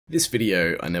This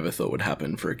video I never thought would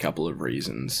happen for a couple of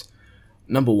reasons.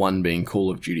 Number one being Call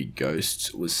of Duty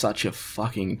Ghosts was such a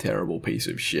fucking terrible piece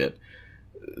of shit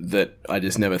that I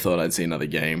just never thought I'd see another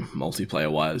game,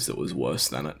 multiplayer-wise, that was worse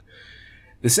than it.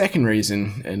 The second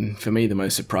reason, and for me the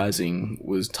most surprising,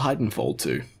 was Titanfall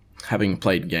 2. Having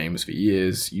played games for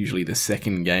years, usually the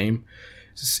second game,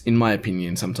 in my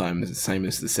opinion, sometimes the same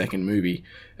as the second movie,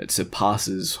 it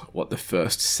surpasses what the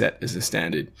first set as a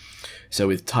standard. So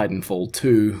with Titanfall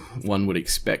 2, one would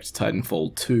expect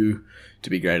Titanfall 2 to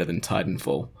be greater than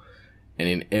Titanfall, and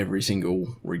in every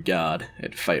single regard,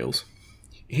 it fails.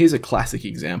 Here's a classic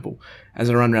example. As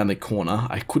I run around the corner,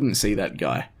 I couldn't see that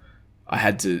guy. I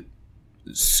had to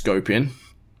scope in,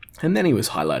 and then he was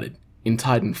highlighted. In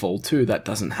Titanfall 2, that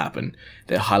doesn't happen.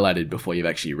 They're highlighted before you've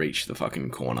actually reached the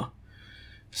fucking corner.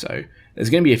 So, there's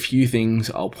going to be a few things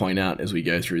I'll point out as we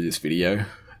go through this video,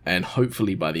 and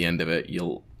hopefully by the end of it,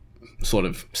 you'll sort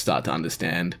of start to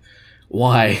understand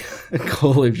why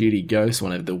Call of Duty Ghosts,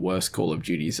 one of the worst Call of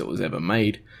Duties that was ever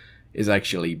made, is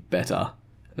actually better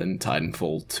than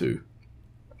Titanfall 2.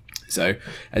 So,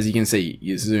 as you can see,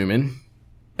 you zoom in,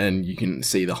 and you can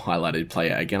see the highlighted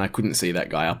player. Again, I couldn't see that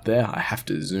guy up there. I have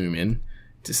to zoom in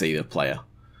to see the player.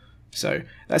 So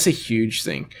that's a huge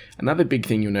thing. Another big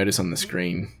thing you'll notice on the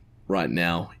screen right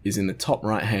now is in the top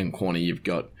right hand corner you've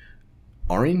got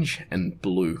orange and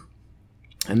blue.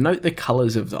 And note the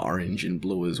colors of the orange and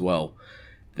blue as well.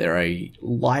 They're a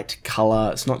light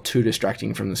color. It's not too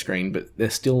distracting from the screen, but they're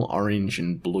still orange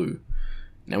and blue.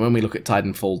 Now when we look at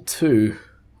Titanfall 2,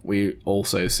 we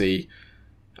also see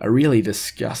a really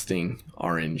disgusting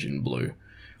orange and blue.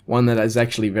 One that is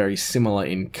actually very similar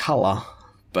in color,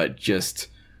 but just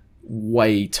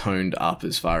way toned up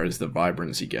as far as the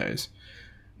vibrancy goes.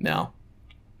 Now,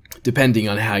 depending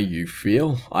on how you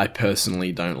feel, I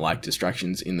personally don't like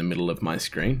distractions in the middle of my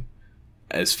screen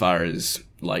as far as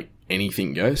like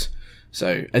anything goes.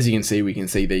 So as you can see, we can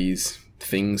see these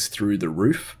things through the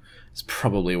roof. It's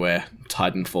probably where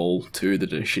Titanfall 2, the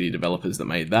shitty developers that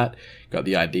made that, got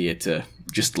the idea to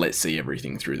just let's see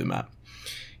everything through the map.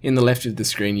 In the left of the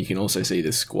screen, you can also see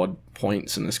the squad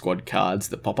points and the squad cards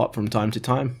that pop up from time to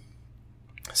time.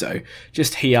 So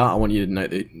just here, I want you to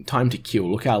note the time to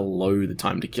kill. Look how low the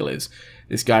time to kill is.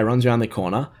 This guy runs around the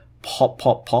corner, pop,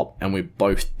 pop, pop, and we're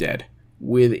both dead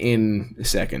within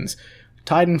seconds.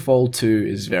 Titanfall 2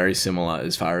 is very similar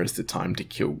as far as the time to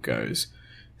kill goes.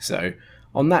 So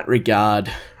on that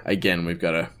regard, again, we've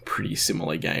got a pretty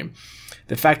similar game.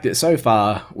 The fact that so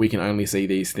far we can only see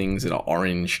these things that are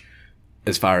orange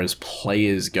as far as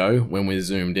players go when we're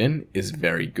zoomed in is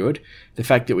very good. The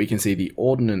fact that we can see the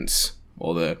ordnance,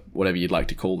 or the whatever you'd like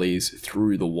to call these,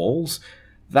 through the walls,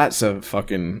 that's a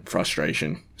fucking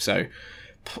frustration. So,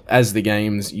 as the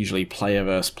game's usually player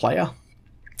versus player,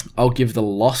 I'll give the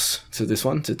loss to this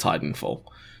one to Titanfall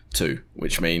 2,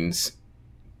 which means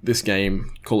this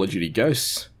game, Call of Duty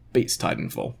Ghosts, beats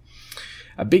Titanfall.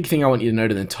 A big thing I want you to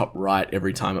note in the top right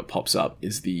every time it pops up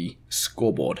is the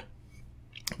scoreboard.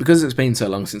 Because it's been so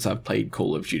long since I've played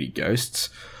Call of Duty Ghosts,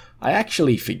 I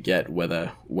actually forget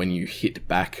whether when you hit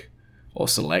back or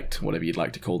select, whatever you'd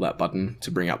like to call that button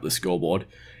to bring up the scoreboard,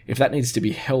 if that needs to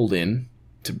be held in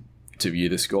to view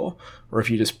the score, or if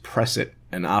you just press it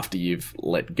and after you've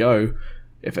let go,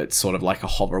 if it's sort of like a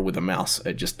hover with a mouse,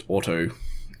 it just auto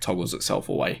toggles itself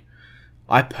away.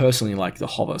 I personally like the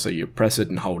hover, so you press it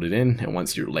and hold it in, and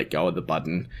once you let go of the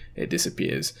button, it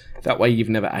disappears. That way you've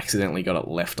never accidentally got it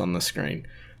left on the screen.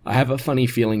 I have a funny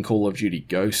feeling Call of Duty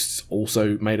Ghosts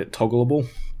also made it toggleable.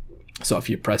 So if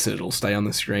you press it, it'll stay on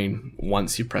the screen.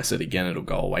 Once you press it again, it'll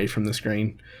go away from the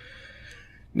screen.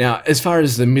 Now, as far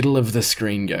as the middle of the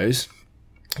screen goes,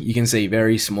 you can see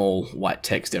very small white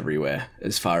text everywhere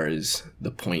as far as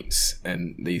the points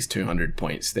and these 200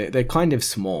 points. They're kind of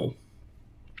small.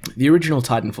 The original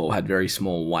Titanfall had very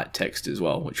small white text as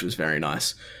well, which was very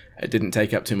nice. It didn't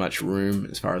take up too much room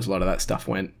as far as a lot of that stuff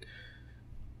went.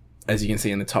 As you can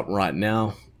see in the top right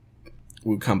now,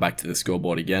 we'll come back to the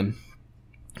scoreboard again.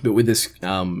 But with this,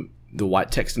 the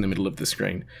white text in the middle of the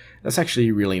screen, that's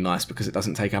actually really nice because it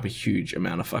doesn't take up a huge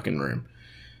amount of fucking room.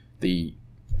 The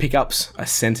pickups are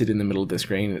centered in the middle of the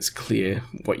screen. It's clear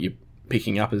what you're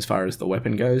picking up as far as the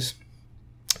weapon goes.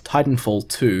 Titanfall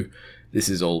 2, this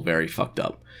is all very fucked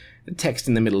up. The text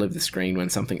in the middle of the screen when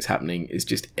something's happening is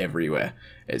just everywhere.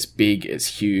 It's big,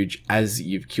 it's huge. As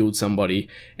you've killed somebody,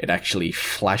 it actually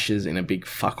flashes in a big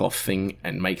fuck off thing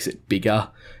and makes it bigger,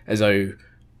 as though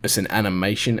it's an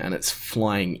animation and it's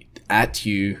flying at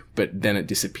you, but then it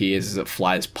disappears as it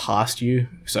flies past you.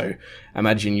 So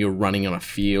imagine you're running on a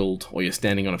field, or you're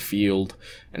standing on a field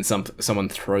and someone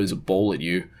throws a ball at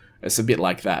you, It's a bit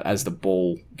like that. As the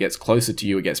ball gets closer to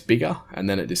you, it gets bigger, and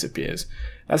then it disappears.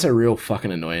 That's a real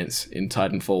fucking annoyance in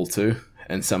Titanfall 2,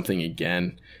 and something,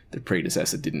 again, the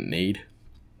predecessor didn't need.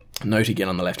 Note again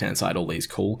on the left-hand side all these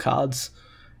call cards,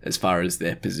 as far as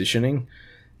their positioning.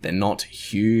 They're not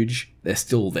huge. They're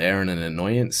still there and an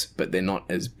annoyance, but they're not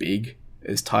as big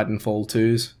as Titanfall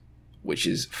 2's, which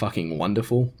is fucking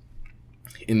wonderful.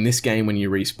 In this game, when you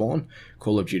respawn,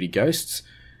 Call of Duty Ghosts,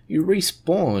 you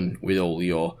respawn with all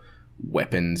your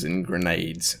weapons and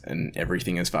grenades and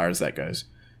everything as far as that goes.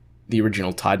 The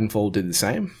original Titanfall did the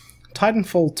same.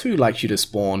 Titanfall 2 likes you to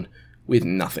spawn with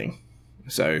nothing.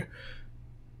 So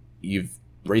you've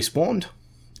respawned,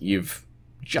 you've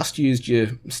just used your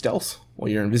stealth or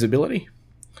your invisibility,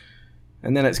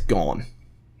 and then it's gone.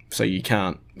 So you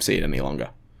can't see it any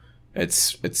longer.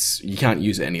 You can't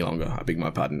use it any longer, I beg my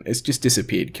pardon. It's just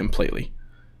disappeared completely.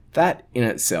 That in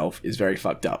itself is very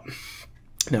fucked up.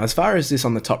 Now, as far as this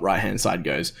on the top right hand side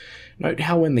goes, note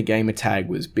how when the gamer tag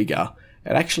was bigger,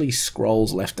 it actually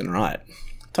scrolls left and right.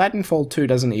 Titanfall 2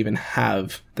 doesn't even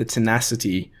have the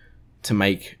tenacity to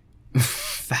make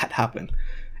that happen.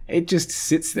 It just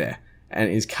sits there and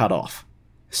is cut off.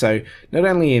 So not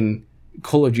only in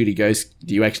Call of Duty Ghosts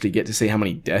do you actually get to see how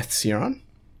many deaths you're on,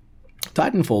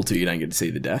 Titanfall 2 you don't get to see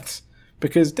the deaths,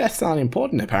 because deaths aren't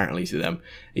important apparently to them,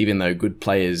 even though good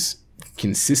players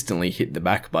consistently hit the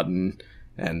back button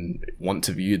and want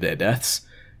to view their deaths.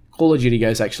 Call of Duty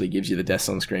Ghosts actually gives you the deaths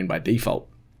on screen by default.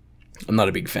 I'm not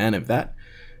a big fan of that,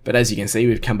 but as you can see,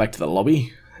 we've come back to the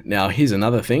lobby. Now here's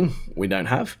another thing we don't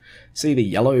have. See the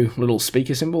yellow little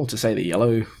speaker symbol to say the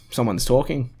yellow someone's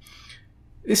talking?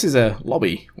 This is a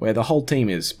lobby where the whole team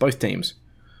is, both teams.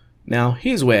 Now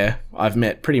here's where I've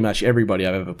met pretty much everybody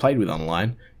I've ever played with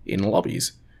online in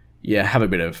lobbies. You have a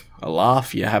bit of a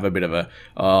laugh, you have a bit of a,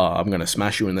 oh, I'm going to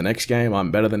smash you in the next game, I'm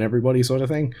better than everybody sort of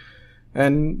thing.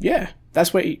 And yeah,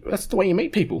 that's the way you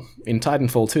meet people. In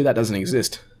Titanfall 2 that doesn't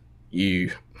exist.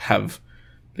 You have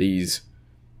these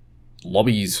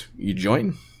lobbies you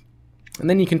join, and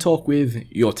then you can talk with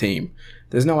your team.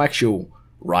 There's no actual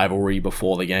rivalry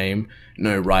before the game,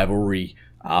 no rivalry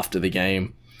after the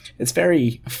game. It's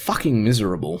very fucking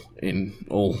miserable in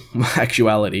all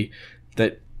actuality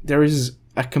that there is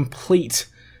a complete...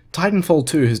 Titanfall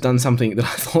 2 has done something that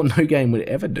I thought no game would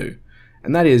ever do,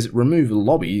 and that is remove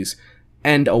lobbies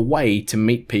and a way to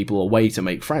meet people, a way to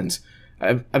make friends.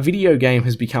 A video game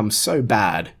has become so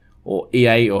bad, or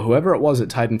EA or whoever it was at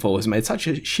Titanfall has made such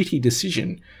a shitty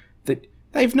decision that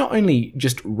they've not only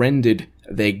just rendered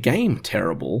their game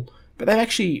terrible, but they've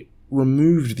actually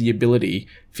removed the ability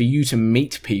for you to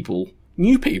meet people,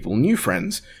 new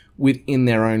friends, within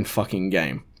their own fucking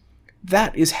game.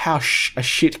 That is how a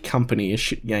shit company, a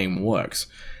shit game works.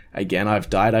 Again, I've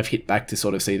died, I've hit back to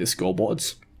sort of see the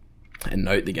scoreboards, and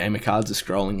note the gamer cards are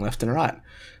scrolling left and right.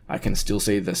 I can still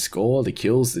see the score, the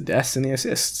kills, the deaths, and the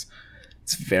assists.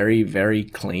 It's very, very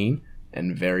clean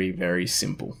and very, very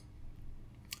simple.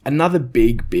 Another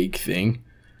big thing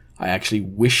I actually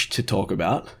wish to talk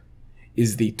about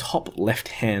is the top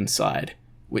left-hand side,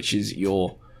 which is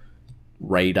your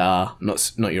radar,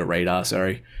 not your radar,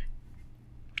 sorry,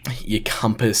 your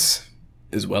compass,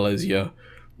 as well as your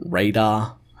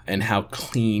radar, and how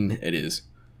clean it is.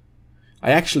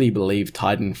 I actually believe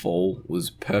Titanfall was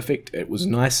perfect. It was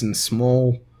nice and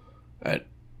small. It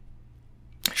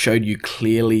showed you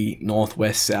clearly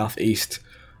northwest, southeast.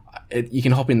 You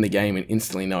can hop in the game and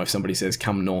instantly know if somebody says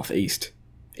come northeast,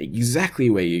 exactly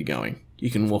where you're going.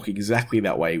 You can walk exactly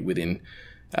that way within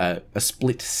a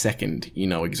split second. You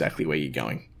know exactly where you're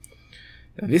going.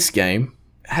 This game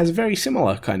has a very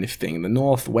similar kind of thing. The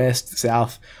north, west,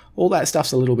 south, all that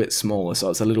stuff's a little bit smaller, so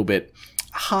it's a little bit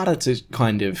harder to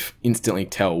kind of instantly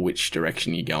tell which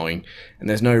direction you're going, and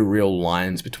there's no real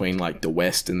lines between like the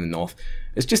west and the north.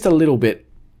 It's just a little bit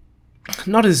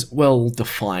not as well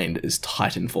defined as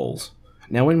Titanfall's.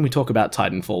 Now when we talk about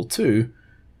Titanfall 2,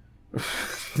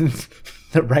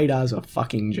 the radar's a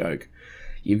fucking joke.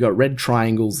 You've got red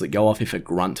triangles that go off if a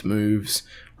grunt moves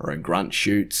or a grunt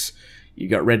shoots.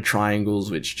 You've got red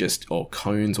triangles which just, or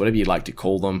cones, whatever you'd like to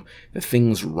call them. The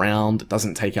thing's round, it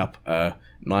doesn't take up a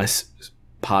nice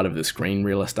part of the screen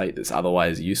real estate that's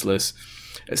otherwise useless.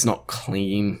 It's not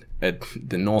clean.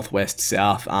 The northwest,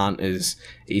 south aren't as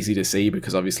easy to see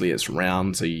because obviously it's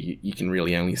round, so you can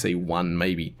really only see one,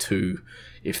 maybe two,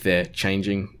 if they're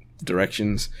changing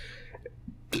directions.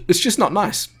 It's just not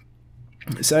nice.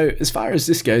 So as far as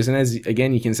this goes, and as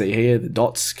again you can see here, the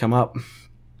dots come up.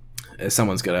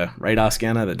 Someone's got a radar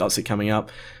scanner, the dots are coming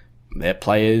up. They're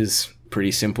players,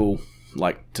 pretty simple,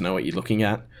 like to know what you're looking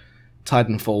at.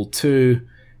 Titanfall 2,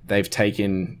 they've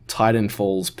taken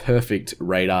Titanfall's perfect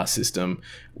radar system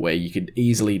where you could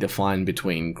easily define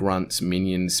between grunts,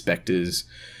 minions, specters,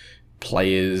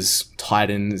 players,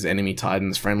 titans, enemy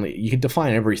titans, friendly. You could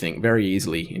define everything very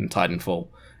easily in Titanfall,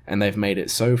 and they've made it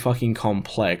so fucking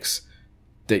complex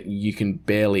that you can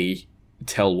barely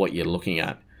tell what you're looking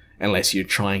at unless you're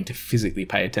trying to physically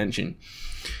pay attention.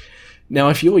 Now,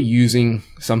 if you're using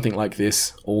something like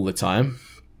this all the time,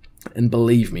 and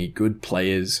believe me, good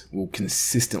players will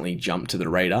consistently jump to the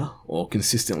radar or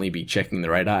consistently be checking the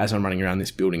radar. As I'm running around this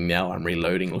building now, I'm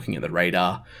reloading, looking at the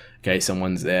radar. Okay,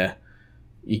 someone's there.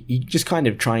 You're just kind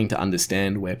of trying to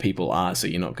understand where people are so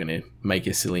you're not going to make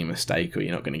a silly mistake or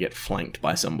you're not going to get flanked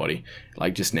by somebody.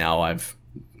 Like just now, I've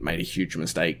made a huge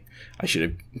mistake. I should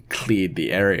have cleared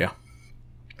the area.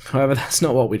 However, that's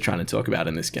not what we're trying to talk about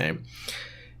in this game.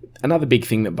 Another big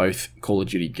thing that both Call of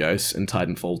Duty Ghosts and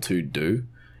Titanfall 2 do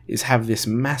is have this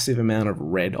massive amount of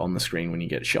red on the screen when you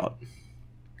get shot.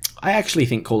 I actually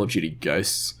think Call of Duty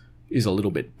Ghosts is a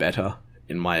little bit better,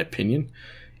 in my opinion.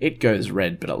 It goes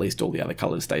red, but at least all the other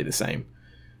colours stay the same.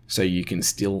 So you can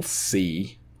still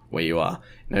see where you are.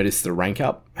 Notice the rank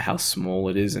up, how small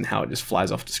it is and how it just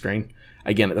flies off the screen.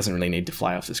 Again, it doesn't really need to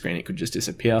fly off the screen, it could just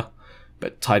disappear.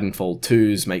 But Titanfall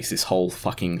 2's makes this whole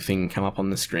fucking thing come up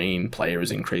on the screen, player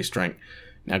has increased rank.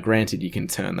 Now granted, you can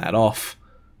turn that off,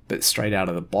 but straight out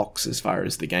of the box as far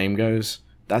as the game goes,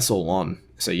 that's all on.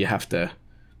 So you have to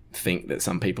think that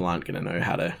some people aren't going to know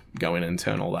how to go in and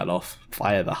turn all that off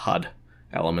via the HUD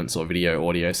elements or video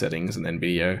audio settings and then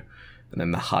video and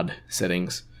then the HUD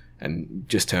settings and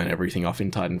just turn everything off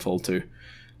in Titanfall 2.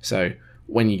 So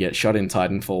when you get shot in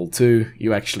Titanfall 2,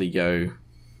 you actually go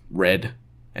red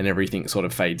and everything sort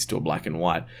of fades to a black and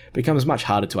white. It becomes much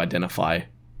harder to identify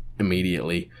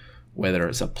immediately whether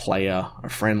it's a player, a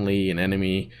friendly, an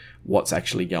enemy, what's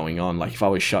actually going on. Like if I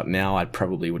was shot now, I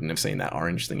probably wouldn't have seen that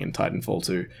orange thing in Titanfall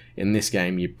 2. In this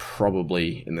game, you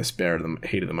probably, in the spare of the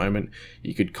heat of the moment,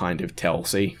 you could kind of tell.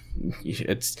 See,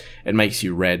 it makes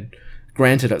you red.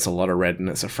 Granted, it's a lot of red and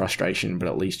it's a frustration, but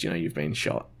at least you know you've been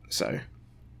shot. So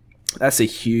that's a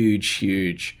huge,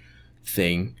 huge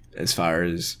thing as far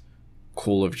as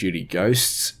Call of Duty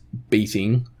Ghosts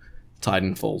beating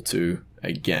Titanfall 2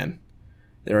 again.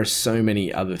 There are so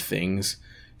many other things,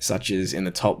 such as in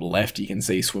the top left you can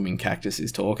see Swimming Cactus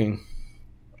is talking.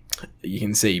 You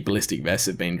can see ballistic vests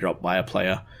have been dropped by a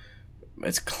player.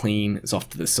 It's clean, it's off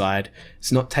to the side.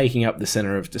 It's not taking up the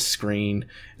center of the screen.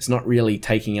 It's not really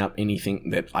taking up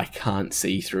anything that I can't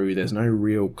see through. There's no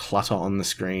real clutter on the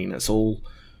screen. It's all...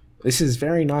 This is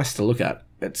very nice to look at.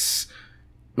 It's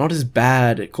not as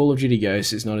bad. Call of Duty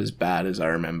Ghosts is not as bad as I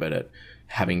remembered it,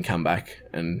 having come back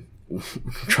and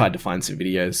tried to find some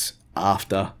videos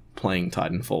after playing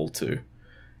Titanfall 2.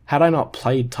 Had I not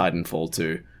played Titanfall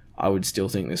 2, I would still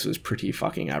think this was pretty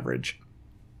fucking average.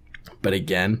 But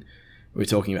again, we're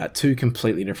talking about two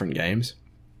completely different games.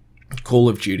 Call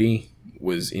of Duty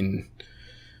was in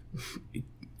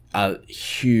a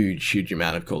huge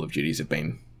amount of Call of Duties have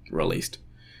been released.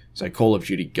 So Call of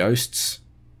Duty Ghosts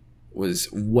was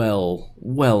well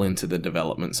into the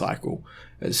development cycle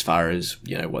as far as,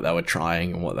 you know, what they were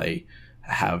trying and what they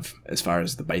have as far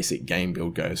as the basic game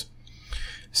build goes.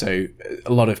 So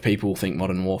a lot of people think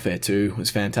Modern Warfare 2 was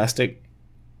fantastic.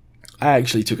 I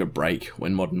actually took a break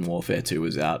when Modern Warfare 2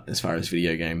 was out as far as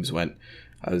video games went.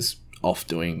 I was off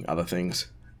doing other things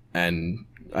and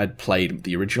I'd played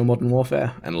the original Modern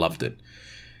Warfare and loved it.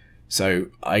 So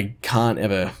I can't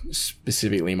ever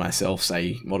specifically myself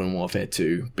say Modern Warfare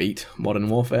 2 beat Modern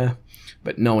Warfare,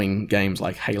 but knowing games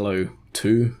like Halo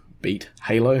 2 beat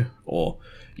Halo, or,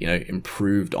 you know,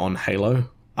 improved on Halo,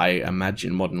 I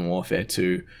imagine Modern Warfare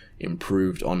 2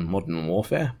 improved on Modern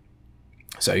Warfare.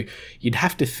 So you'd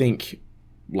have to think,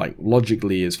 like,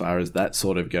 logically as far as that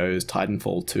sort of goes,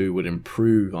 Titanfall 2 would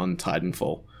improve on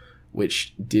Titanfall,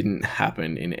 which didn't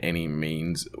happen in any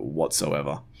means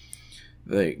whatsoever.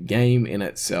 The game in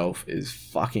itself is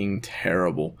fucking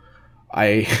terrible.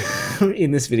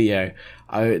 In this video,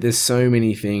 there's so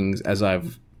many things as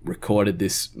I've recorded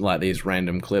this, like these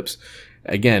random clips.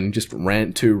 Again, just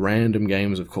two random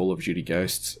games of Call of Duty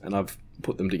Ghosts, and I've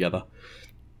put them together.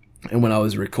 And when I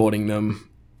was recording them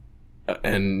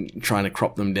and trying to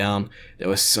crop them down, there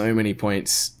were so many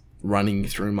points running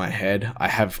through my head.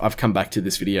 I've come back to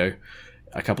this video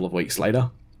a couple of weeks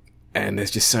later, and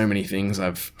there's just so many things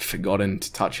I've forgotten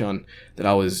to touch on that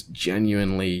I was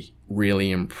genuinely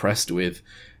really impressed with,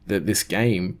 that this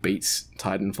game beats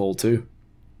Titanfall 2.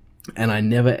 And I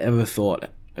never ever thought,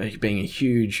 being a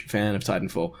huge fan of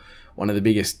Titanfall, one of the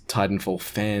biggest Titanfall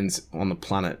fans on the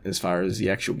planet as far as the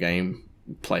actual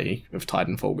gameplay of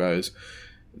Titanfall goes,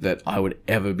 that I would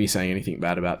ever be saying anything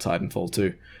bad about Titanfall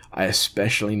 2. I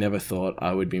especially never thought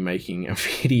I would be making a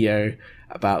video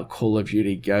about Call of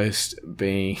Duty Ghost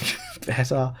being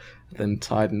better than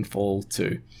Titanfall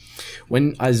 2.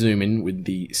 When I zoom in with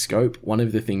the scope, one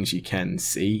of the things you can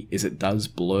see is it does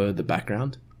blur the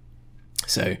background.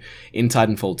 So in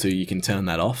Titanfall 2 you can turn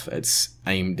that off. It's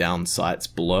aim down sights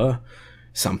blur,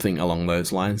 something along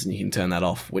those lines, and you can turn that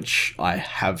off, which I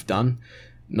have done.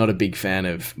 Not a big fan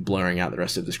of blurring out the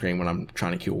rest of the screen when I'm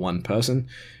trying to kill one person.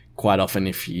 Quite often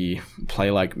if you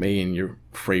play like me and you're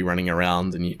free running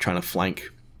around and you're trying to flank,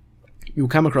 you'll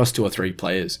come across 2 or 3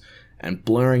 players, and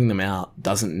blurring them out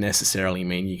doesn't necessarily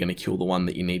mean you're going to kill the one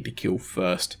that you need to kill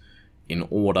first in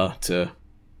order to,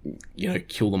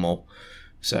 kill them all.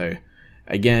 So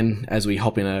again, as we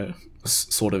hop in a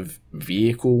sort of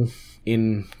vehicle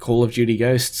in Call of Duty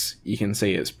Ghosts, you can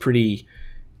see it's pretty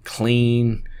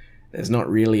clean. There's not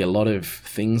really a lot of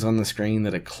things on the screen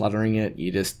that are cluttering it.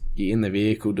 You're in the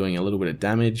vehicle doing a little bit of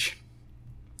damage.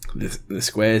 The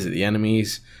squares are the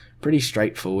enemies. Pretty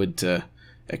straightforward to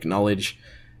acknowledge.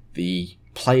 The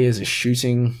players are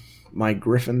shooting my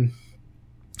Griffin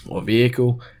or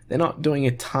vehicle. They're not doing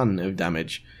a ton of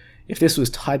damage. If this was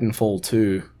Titanfall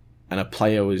 2 and a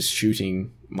player was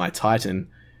shooting my Titan,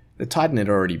 the Titan would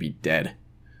already be dead.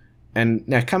 And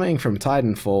now coming from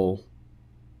Titanfall,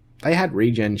 they had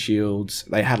regen shields,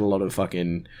 they had a lot of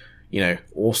fucking,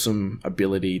 awesome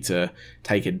ability to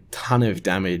take a ton of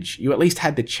damage. You at least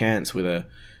had the chance with a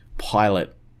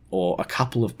pilot or a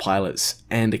couple of pilots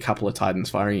and a couple of Titans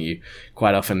firing at you.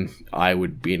 Quite often I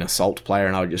would be an assault player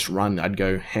and I would just run, I'd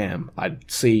go ham.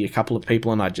 I'd see a couple of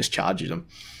people and I'd just charge at them.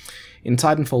 In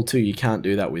Titanfall 2 you can't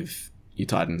do that with your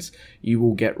Titans. You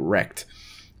will get wrecked.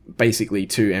 Basically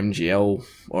 2 MGL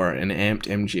or an amped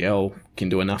MGL can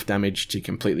do enough damage to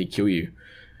completely kill you.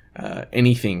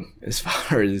 Anything as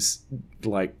far as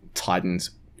like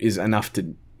Titans is enough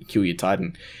to kill your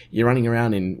Titan. You're running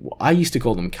around in, I used to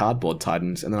call them cardboard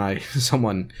Titans, and then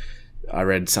I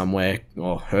read somewhere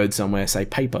or heard somewhere say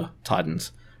paper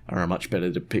Titans are a much better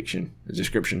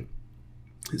description.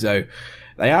 So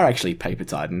they are actually paper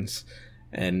Titans,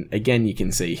 and again you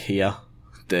can see here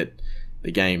that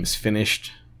the game's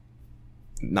finished.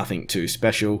 Nothing too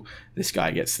special. This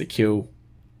guy gets the kill,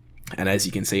 and as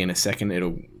you can see in a second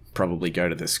it'll probably go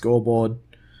to the scoreboard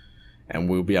and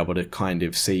we'll be able to kind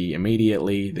of see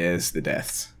immediately there's the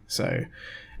deaths. So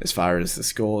as far as the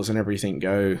scores and everything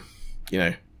go,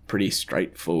 pretty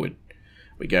straightforward.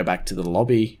 We go back to the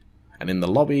lobby, and in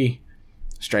the lobby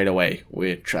straight away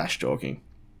we're trash talking,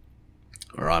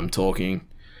 or I'm talking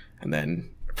and then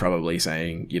probably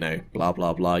saying, blah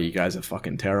blah blah, you guys are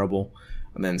fucking terrible,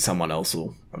 and then someone else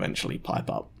will eventually pipe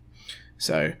up.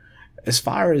 So as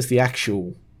far as the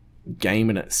actual game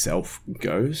in itself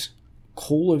goes,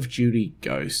 Call of Duty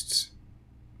Ghosts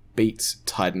beats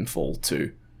Titanfall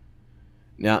 2.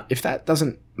 Now, if that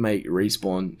doesn't make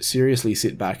Respawn seriously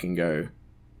sit back and go,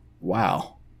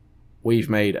 wow, we've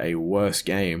made a worse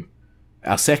game.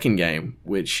 Our second game,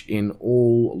 which in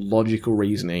all logical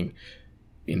reasoning,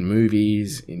 in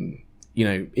movies, in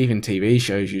even TV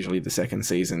shows, usually the second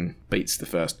season beats the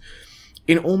first.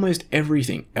 In almost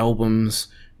everything, albums,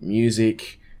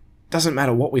 music, doesn't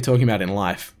matter what we're talking about in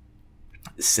life,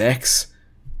 sex,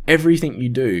 everything you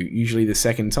do, usually the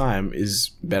second time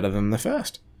is better than the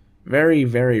first. Very,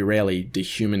 very rarely do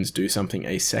humans do something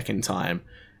a second time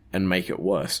and make it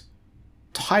worse.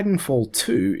 Titanfall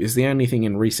 2 is the only thing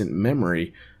in recent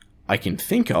memory I can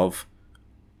think of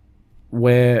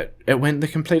where it went the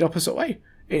complete opposite way.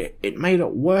 It made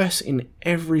it worse in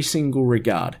every single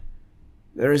regard.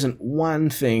 There isn't one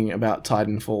thing about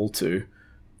Titanfall 2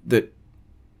 that,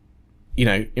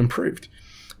 improved.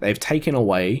 They've taken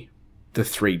away the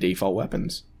 3 default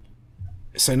weapons.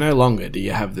 So no longer do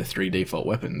you have the 3 default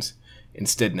weapons.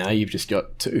 Instead now you've just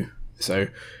got 2. So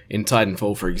in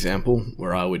Titanfall, for example,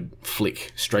 where I would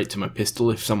flick straight to my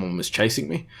pistol if someone was chasing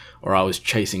me, or I was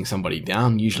chasing somebody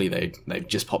down, usually they've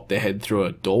just popped their head through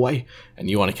a doorway and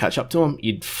you want to catch up to them,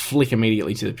 you'd flick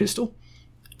immediately to the pistol,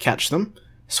 catch them,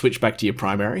 switch back to your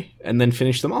primary, and then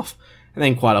finish them off. And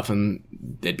then quite often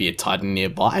there'd be a Titan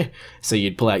nearby, so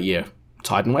you'd pull out your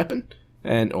Titan weapon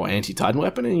or anti-Titan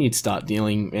weapon and you'd start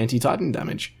dealing anti-Titan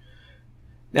damage.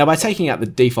 Now, by taking out the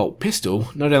default pistol,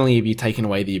 not only have you taken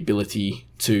away the ability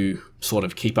to sort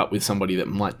of keep up with somebody that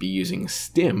might be using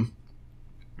stim,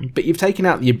 but you've taken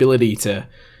out the ability to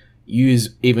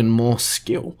use even more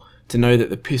skill, to know that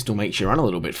the pistol makes you run a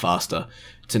little bit faster,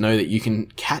 to know that you can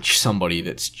catch somebody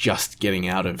that's just getting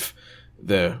out of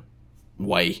the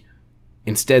way.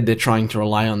 Instead, they're trying to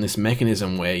rely on this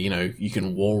mechanism where, you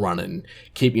can wall run and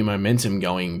keep your momentum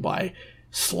going by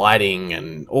sliding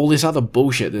and all this other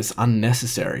bullshit that's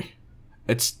unnecessary.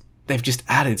 They've just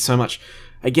added so much.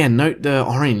 Again, note the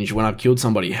orange when I've killed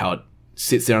somebody, how it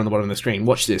sits there on the bottom of the screen.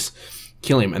 Watch this.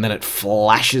 Kill him, and then it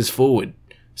flashes forward.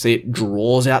 See, it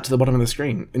draws out to the bottom of the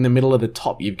screen. In the middle of the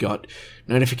top, you've got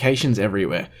notifications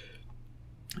everywhere.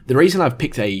 The reason I've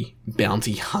picked a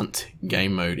bounty hunt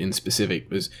game mode in specific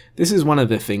was this is one of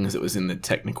the things that was in the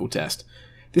technical test.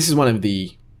 This is one of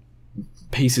the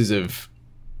pieces of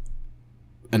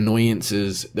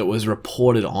annoyances that was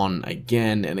reported on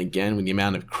again and again with the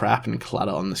amount of crap and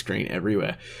clutter on the screen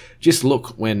everywhere. Just look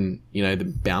when, you know, the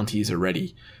bounties are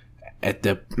ready at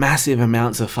the massive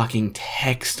amounts of fucking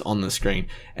text on the screen.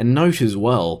 And note as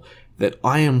well that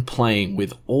I am playing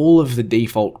with all of the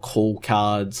default call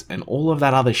cards and all of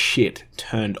that other shit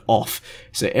turned off.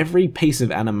 So every piece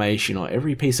of animation or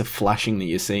every piece of flashing that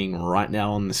you're seeing right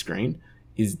now on the screen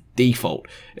is default.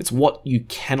 It's what you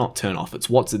cannot turn off. It's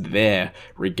what's there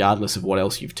regardless of what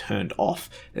else you've turned off.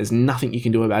 There's nothing you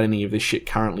can do about any of this shit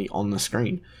currently on the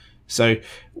screen. So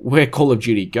where Call of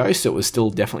Duty Ghosts, it was still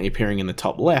definitely appearing in the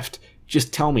top left.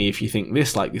 Just tell me if you think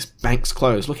this, like this bank's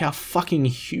closed. Look how fucking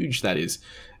huge that is.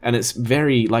 And it's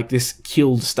very, like, this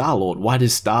killed Star-Lord. Why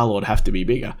does Star-Lord have to be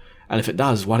bigger? And if it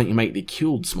does, why don't you make the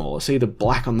killed smaller? See the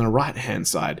black on the right-hand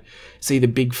side. See the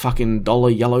big fucking dollar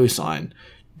yellow sign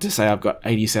to say I've got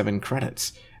 87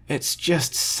 credits. It's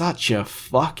just such a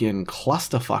fucking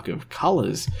clusterfuck of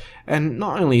colours. And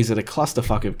not only is it a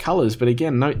clusterfuck of colours, but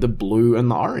again, note the blue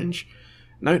and the orange.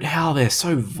 Note how they're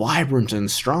so vibrant and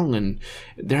strong, and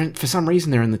for some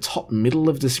reason they're in the top middle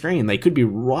of the screen. They could be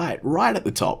right at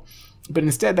the top. But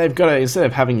instead, they've got to, instead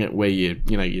of having it where your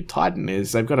Titan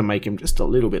is, they've got to make him just a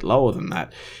little bit lower than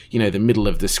that. You know, the middle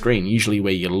of the screen, usually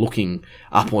where you're looking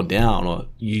up or down, or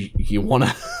you want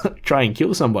to try and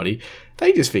kill somebody.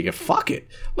 They just figure, fuck it,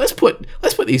 let's put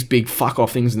these big fuck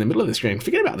off things in the middle of the screen.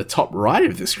 Forget about the top right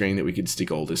of the screen that we could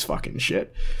stick all this fucking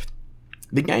shit.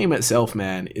 The game itself,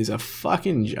 man, is a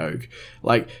fucking joke.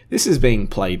 Like, this is being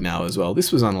played now as well.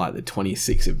 This was on like the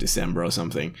 26th of December or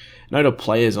something. Note a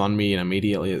player's on me and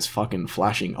immediately it's fucking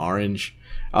flashing orange.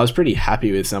 I was pretty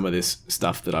happy with some of this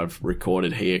stuff that I've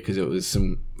recorded here because it was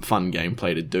some fun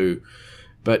gameplay to do.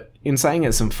 But in saying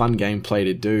it's some fun gameplay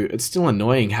to do, it's still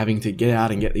annoying having to get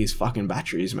out and get these fucking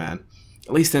batteries, man.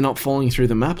 At least they're not falling through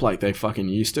the map like they fucking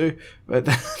used to. But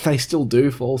they still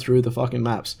do fall through the fucking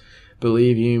maps.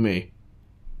 Believe you me.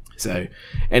 So,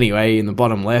 anyway, in the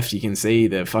bottom left, you can see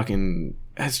the fucking...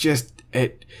 It's just...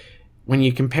 When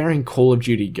you're comparing Call of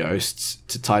Duty Ghosts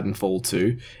to Titanfall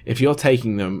 2, if you're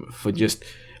taking them for just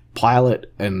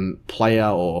pilot and player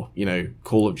or, you know,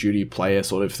 Call of Duty player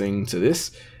sort of thing to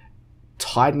this,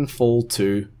 Titanfall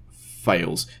 2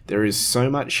 fails. There is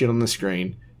so much shit on the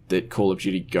screen that Call of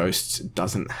Duty Ghosts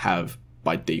doesn't have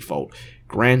by default.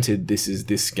 Granted, this is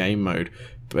this game mode,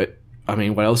 but, I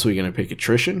mean, what else are we going to pick?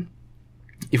 Attrition?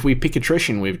 If we pick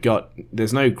attrition,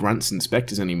 there's no grunts and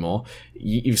spectres anymore.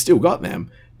 You've still got them,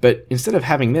 but instead of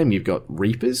having them, you've got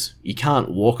reapers. You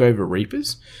can't walk over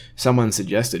reapers. Someone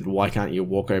suggested, why can't you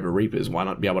walk over reapers? Why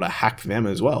not be able to hack them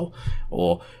as well?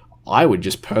 Or I would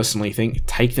just personally think,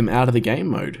 take them out of the game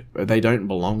mode. They don't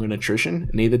belong in attrition,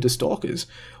 neither do stalkers.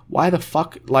 Why the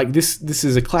fuck? Like, this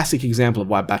is a classic example of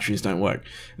why batteries don't work.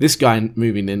 This guy,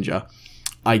 Movie Ninja,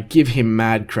 I give him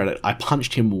mad credit. I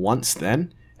punched him once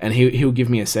then, and he'll give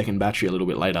me a second battery a little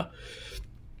bit later.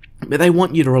 But they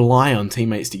want you to rely on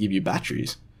teammates to give you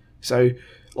batteries. So,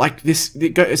 like this,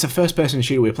 it's a first-person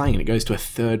shooter we're playing, and it goes to a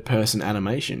third-person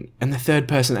animation. And the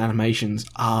third-person animations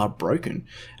are broken.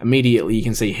 Immediately, you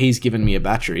can see he's given me a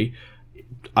battery.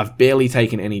 I've barely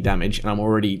taken any damage, and I'm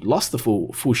already lost the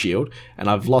full shield, and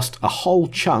I've lost a whole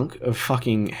chunk of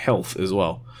fucking health as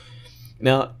well.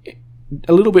 Now,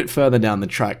 a little bit further down the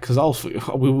track, because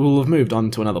we will have moved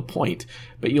on to another point,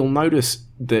 but you'll notice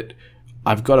that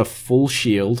I've got a full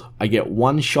shield, I get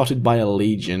one-shotted by a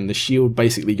legion, the shield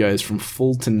basically goes from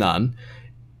full to none,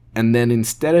 and then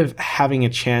instead of having a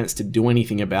chance to do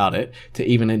anything about it, to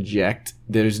even eject,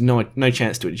 there's no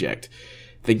chance to eject.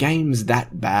 The game's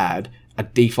that bad, a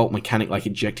default mechanic like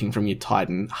ejecting from your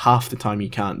Titan, half the time you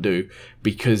can't do,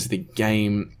 because the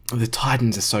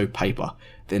Titans are so paper.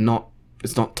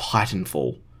 It's not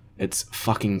Titanfall, it's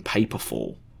fucking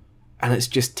Paperfall. And it's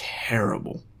just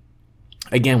terrible.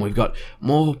 Again, we've got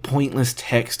more pointless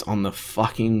text on the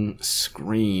fucking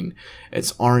screen.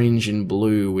 It's orange and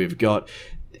blue. We've got,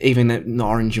 even in the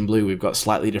orange and blue, we've got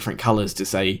slightly different colours to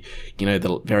say, you know,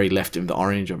 the very left of the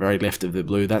orange or very left of the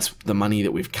blue. That's the money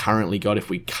that we've currently got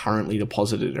if we currently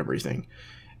deposited everything.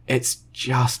 It's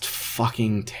just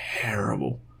fucking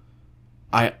terrible.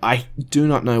 I do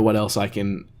not know what else I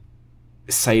can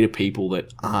say to people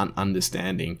that aren't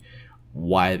understanding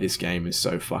why this game is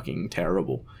so fucking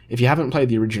terrible. If you haven't played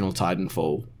the original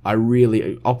Titanfall,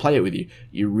 I'll play it with you.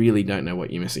 You really don't know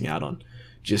what you're missing out on.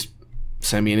 Just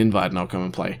send me an invite and I'll come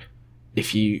and play.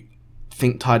 If you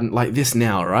think Titan like this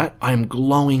now, right? I'm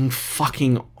glowing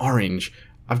fucking orange.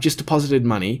 I've just deposited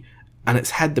money and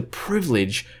it's had the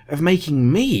privilege of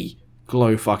making me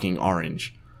glow fucking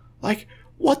orange. Like,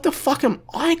 what the fuck am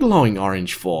I glowing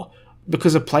orange for?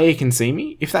 Because a player can see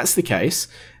me? If that's the case,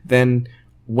 then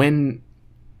when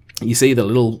you see the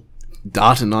little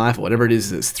data knife or whatever it is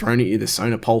that's thrown at you, the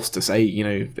sonar pulse to say, you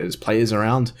know, there's players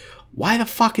around, why the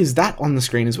fuck is that on the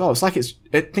screen as well? It's like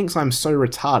it thinks I'm so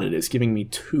retarded. It's giving me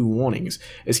 2 warnings.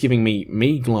 It's giving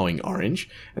me glowing orange,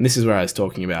 and this is where I was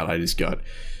talking about I just got...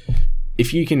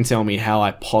 If you can tell me how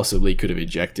I possibly could have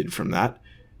ejected from that,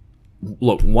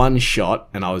 look, 1 shot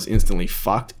and I was instantly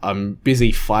fucked. I'm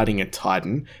busy fighting a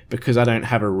Titan because I don't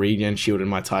have a regen shield and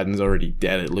my Titan's already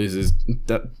dead. It loses...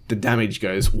 The damage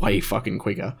goes way fucking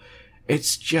quicker.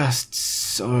 It's just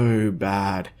so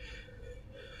bad.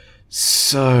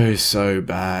 So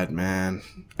bad, man.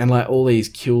 And like all these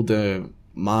kill the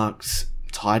marks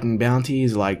Titan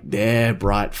bounties, like they're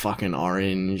bright fucking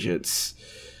orange. It's...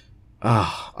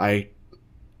 I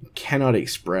cannot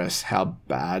express how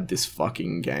bad this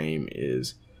fucking game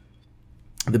is.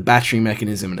 The battery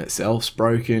mechanism in itself's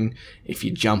broken. If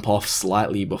you jump off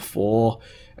slightly before,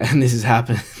 and this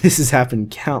has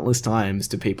happened countless times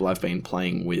to people I've been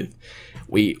playing with.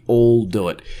 We all do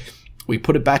it. We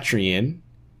put a battery in,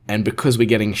 and because we're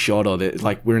getting shot or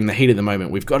like we're in the heat of the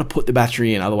moment, we've got to put the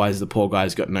battery in, otherwise the poor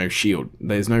guy's got no shield.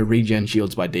 There's no regen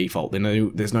shields by default.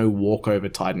 There's no walkover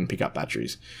Titan pickup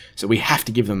batteries. So we have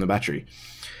to give them the battery.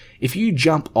 If you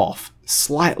jump off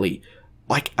slightly,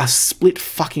 like a split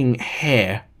fucking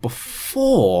hair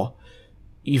before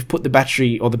you've put the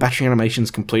battery or the battery animation's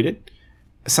completed,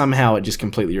 somehow it just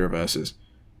completely reverses.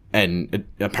 And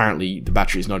apparently the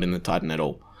battery's not in the Titan at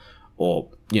all. Or,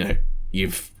 you know,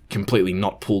 you've completely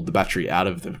not pulled the battery out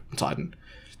of the Titan.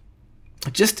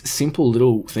 Just simple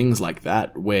little things like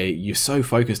that where you're so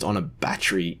focused on a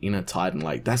battery in a Titan,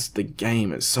 like that's the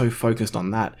game, it's so focused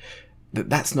on that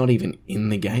that's not even in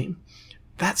the game.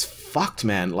 That's fucked,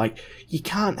 man. Like, you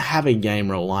can't have a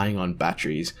game relying on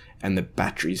batteries and the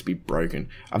batteries be broken.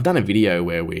 I've done a video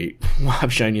where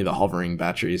I've shown you the hovering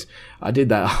batteries. I did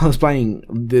that. I was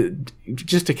playing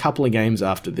just a couple of games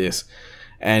after this,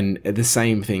 and the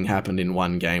same thing happened in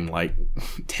one game like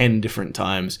 10 different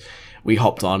times. We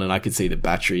hopped on and I could see the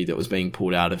battery that was being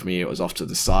pulled out of me. It was off to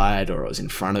the side, or it was in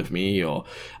front of me, or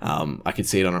I could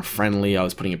see it on a friendly. I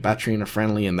was putting a battery in a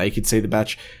friendly and they could see the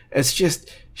battery. It's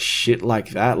just shit like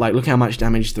that. Like, look how much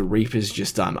damage the Reaper's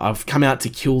just done. I've come out to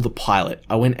kill the pilot.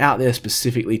 I went out there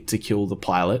specifically to kill the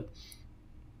pilot,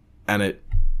 and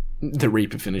the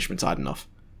Reaper finished my Titan off.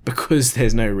 Because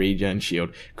there's no regen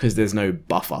shield, because there's no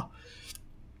buffer.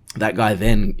 That guy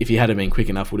then, if he had been quick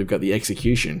enough, would have got the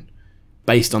execution.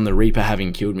 Based on the Reaper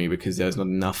having killed me because there's not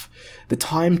enough. The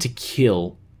time to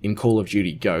kill in Call of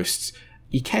Duty Ghosts,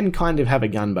 you can kind of have a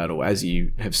gun battle, as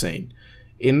you have seen.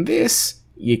 In this,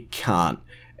 you can't.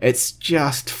 It's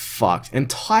just fucked.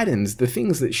 And Titans, the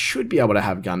things that should be able to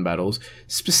have gun battles,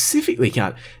 specifically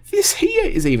can't. This here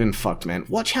is even fucked, man.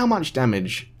 Watch how much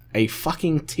damage a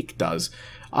fucking tick does.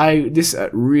 This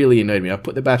really annoyed me. I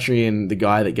put the battery in the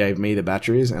guy that gave me the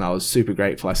batteries, and I was super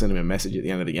grateful. I sent him a message at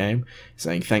the end of the game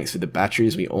saying, thanks for the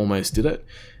batteries, we almost did it.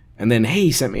 And then he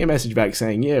sent me a message back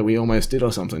saying, yeah, we almost did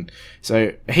or something.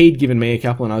 So he'd given me a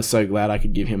couple, and I was so glad I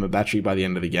could give him a battery by the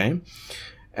end of the game.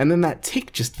 And then that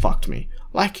tick just fucked me.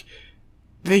 Like,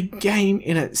 the game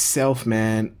in itself,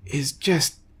 man, is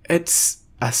just... It's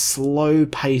a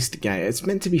slow-paced game. It's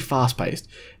meant to be fast-paced,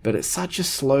 but it's such a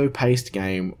slow-paced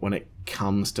game when it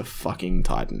comes to fucking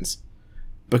Titans.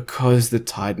 Because the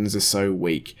Titans are so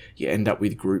weak, you end up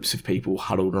with groups of people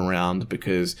huddled around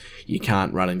because you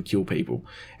can't run and kill people.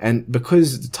 And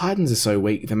because the Titans are so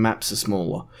weak, the maps are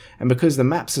smaller. And because the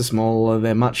maps are smaller,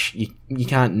 you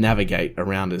can't navigate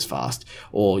around as fast.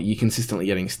 Or you're consistently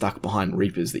getting stuck behind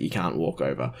Reapers that you can't walk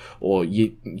over. Or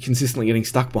you're consistently getting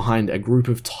stuck behind a group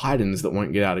of Titans that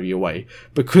won't get out of your way.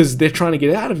 Because they're trying to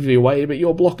get out of your way, but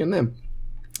you're blocking them.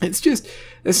 It's just,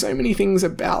 there's so many things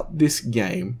about this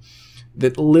game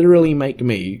that literally make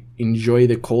me enjoy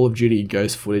the Call of Duty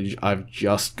Ghost footage I've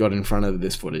just got in front of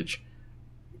this footage.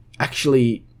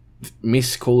 Actually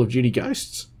miss Call of Duty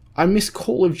Ghosts. I miss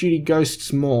Call of Duty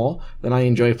Ghosts more than I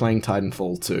enjoy playing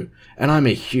Titanfall 2. And I'm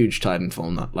a huge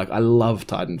Titanfall nut. Like, I love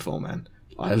Titanfall, man.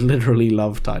 I literally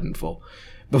love Titanfall.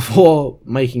 Before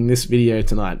making this video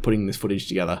tonight, putting this footage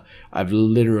together, I've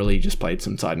literally just played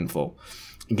some Titanfall.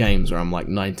 games where I'm like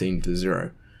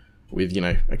 19-0 with, you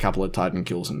know, a couple of Titan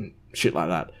kills and shit like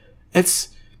that. It's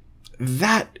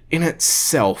that in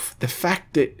itself, the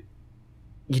fact that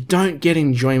you don't get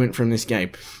enjoyment from this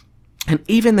game. And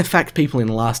even the fact people in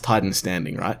Last Titan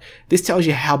Standing, right? This tells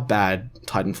you how bad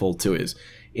Titanfall 2 is.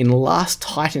 In Last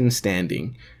Titan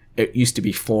Standing, it used to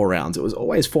be 4 rounds. It was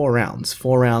always 4 rounds.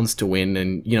 4 rounds to win,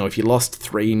 and, you know, if you lost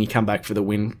 3 and you come back for the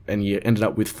win, and you ended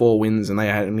up with 4 wins and they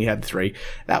only had 3,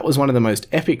 that was one of the most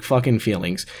epic fucking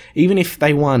feelings. Even if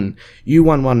they won, you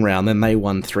won 1 round, then they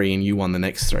won 3, and you won the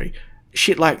next 3.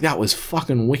 Shit like that was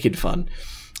fucking wicked fun.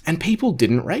 And people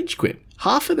didn't rage quit.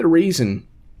 Half of the reason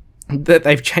that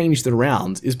they've changed the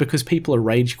rounds is because people are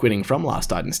rage quitting from Last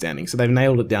Titan Standing, so they've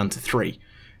nailed it down to 3.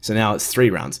 So now it's 3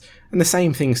 rounds. And the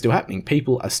same thing's still happening.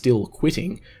 People are still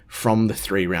quitting from the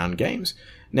 3-round games.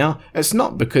 Now, it's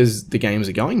not because the games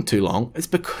are going too long, it's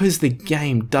because the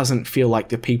game doesn't feel like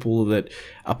the people that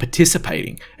are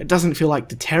participating. It doesn't feel like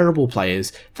the terrible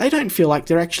players. They don't feel like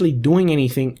they're actually doing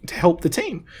anything to help the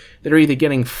team. They're either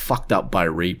getting fucked up by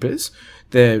Reapers,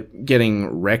 they're getting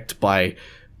wrecked by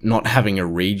not having a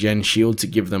regen shield to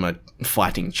give them a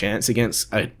fighting chance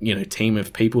against a, you know, team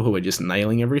of people who are just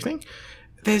nailing everything.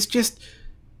 There's just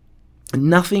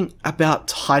nothing about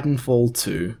Titanfall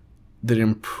 2 that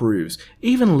improves.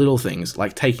 Even little things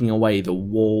like taking away the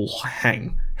wall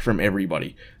hang from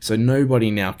everybody. So nobody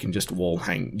now can just wall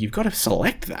hang. You've got to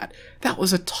select that. That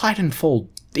was a Titanfall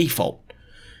default.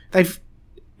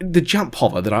 The jump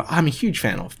hover that I'm a huge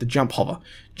fan of. The jump hover.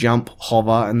 Jump,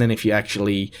 hover, and then if you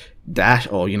actually dash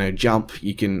or, you know, jump,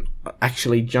 you can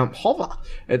actually jump hover.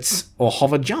 Or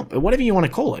hover jump, or whatever you want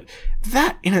to call it.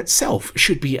 That in itself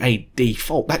should be a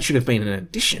default. That should have been an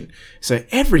addition. So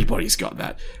everybody's got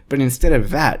that. But instead of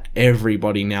that,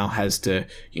 everybody now has to,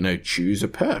 you know, choose a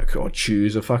perk or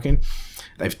choose a fucking...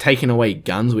 They've taken away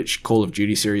guns, which Call of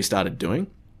Duty series started doing.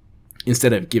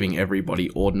 Instead of giving everybody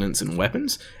ordnance and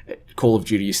weapons, Call of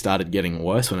Duty started getting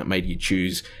worse when it made you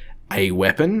choose a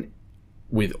weapon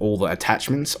with all the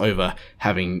attachments over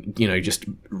having, you know, just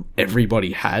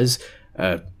everybody has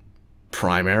a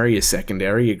primary, a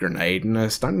secondary, a grenade, and a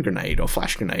stun grenade, or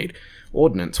flash grenade,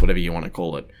 ordnance, whatever you want to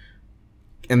call it.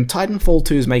 And Titanfall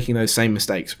 2 is making those same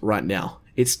mistakes right now.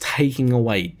 It's taking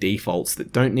away defaults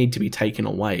that don't need to be taken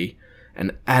away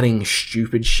and adding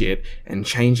stupid shit and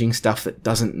changing stuff that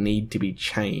doesn't need to be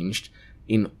changed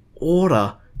in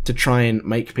order to try and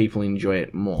make people enjoy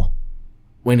it more.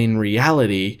 When in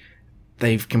reality,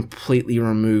 they've completely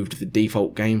removed the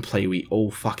default gameplay we all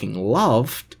fucking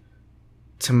loved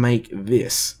to make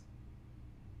this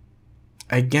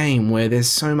a game where there's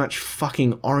so much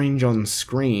fucking orange on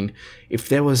screen. If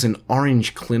there was an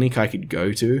orange clinic I could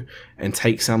go to and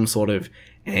take some sort of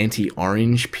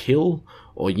anti-orange pill,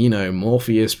 or, you know,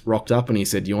 Morpheus rocked up and he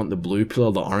said, "Do you want the blue pill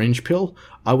or the orange pill?"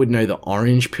 I would know the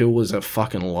orange pill was a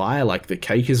fucking lie, like the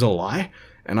cake is a lie,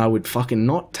 and I would fucking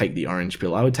not take the orange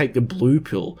pill. I would take the blue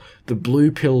pill. The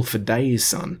blue pill for days,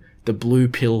 son. The blue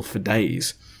pill for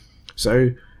days.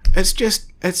 So,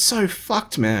 it's so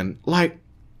fucked, man. Like,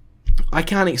 I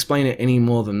can't explain it any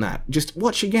more than that. Just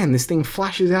watch again. This thing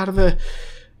flashes out of the...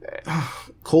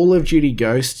 Call of Duty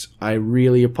Ghosts, I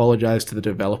really apologize to the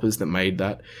developers that made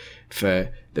that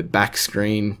for the back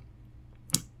screen,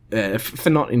 for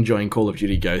not enjoying Call of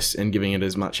Duty Ghosts and giving it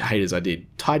as much hate as I did.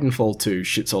 Titanfall 2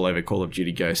 shits all over Call of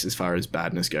Duty Ghosts as far as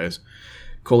badness goes.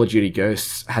 Call of Duty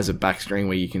Ghosts has a back screen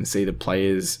where you can see the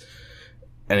players,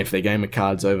 and if their gamer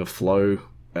cards overflow,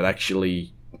 it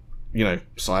actually, you know,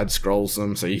 side scrolls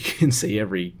them so you can see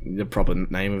the proper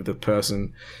name of the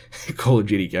person. Call of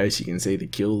Duty Ghosts, you can see the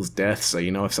kills, deaths, so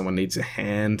you know if someone needs a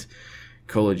hand.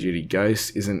 Call of Duty Ghosts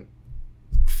isn't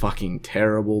fucking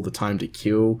terrible, the time to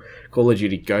kill. Call of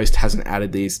Duty Ghost hasn't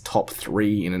added these top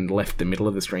 3 and left the middle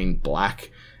of the screen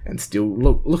black, and still,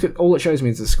 look at, all it shows me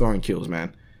is the scoring kills,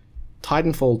 man.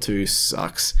 Titanfall 2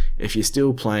 sucks. If you're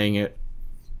still playing it,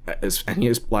 and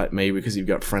you're like me because you've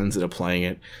got friends that are playing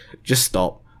it, just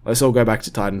stop. Let's all go back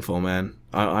to Titanfall, man.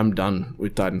 I'm done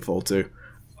with Titanfall 2.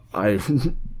 I'm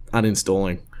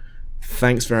uninstalling.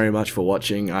 Thanks very much for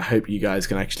watching. I hope you guys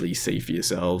can actually see for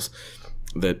yourselves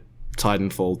that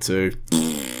Titanfall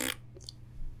 2,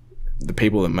 the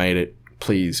people that made it,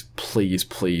 please, please,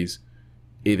 please,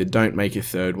 either don't make a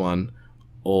third one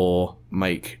or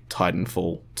make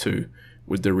Titanfall 2.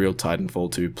 With the real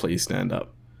Titanfall 2, please stand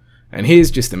up. And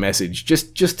here's just the message,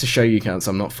 just to show you cunts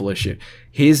I'm not full of shit.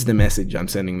 Here's the message I'm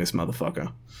sending this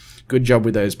motherfucker. Good job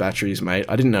with those batteries, mate.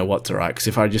 I didn't know what to write, because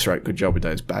if I just wrote good job with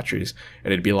those batteries,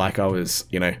 it'd be like I was,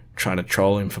 you know, trying to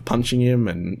troll him for punching him,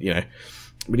 and, you know.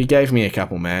 But he gave me a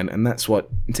couple, man, and that's what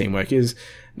teamwork is.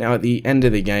 Now, at the end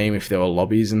of the game, if there were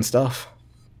lobbies and stuff,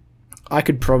 I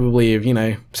could probably have, you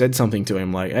know, said something to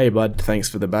him like, hey bud, thanks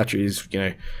for the batteries, you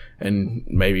know, and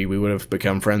maybe we would have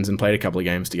become friends and played a couple of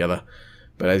games together.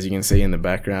 But as you can see in the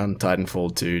background,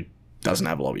 Titanfall 2 doesn't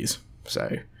have lobbies.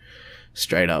 So,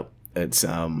 straight up, it's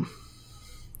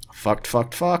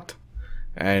fucked.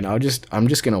 And I'm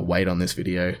just gonna wait on this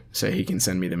video so he can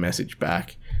send me the message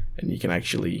back and you can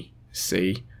actually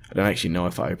see. I don't actually know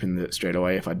if I opened it straight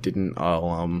away. If I didn't,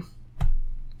 I'll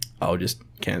just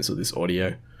cancel this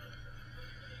audio.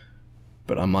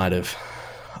 But I might have.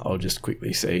 I'll just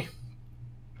quickly see.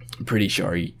 I'm pretty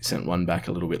sure he sent one back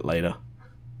a little bit later.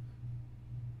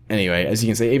 Anyway, as you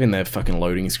can see, even the fucking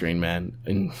loading screen, man,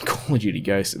 in Call of Duty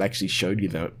Ghosts, it actually showed you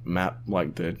the map,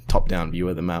 like the top-down view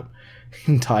of the map.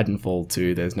 In Titanfall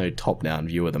 2, there's no top-down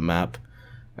view of the map.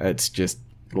 It's just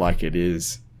like it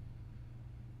is.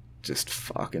 Just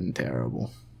fucking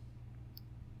terrible.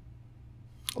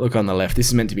 Look on the left, this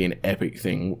is meant to be an epic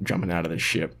thing, jumping out of the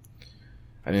ship.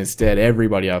 And instead,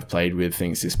 everybody I've played with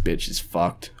thinks this bitch is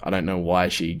fucked. I don't know why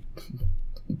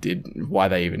why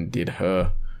they even did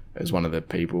her as one of the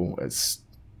people. It's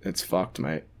fucked,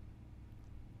 mate.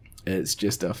 It's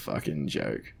just a fucking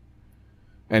joke.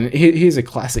 And here's a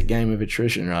classic game of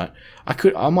attrition, right?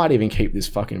 I might even keep this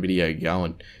fucking video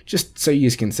going, just so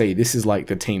you can see this is like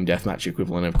the team deathmatch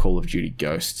equivalent of Call of Duty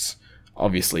Ghosts.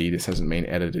 Obviously, this hasn't been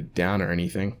edited down or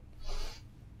anything.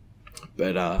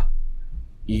 But,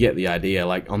 you get the idea.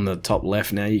 Like, on the top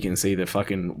left now, you can see the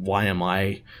fucking why am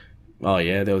I... Oh,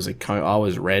 yeah, there was a cone. I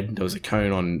was red. There was a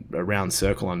cone on a round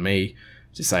circle on me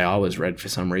to say I was red for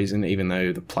some reason, even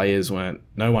though the players weren't...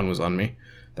 No one was on me.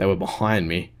 They were behind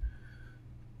me.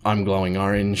 I'm glowing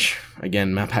orange.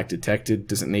 Again, map hack detected.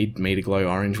 Does it need me to glow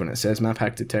orange when it says map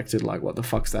hack detected? Like, what the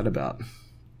fuck's that about?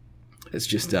 It's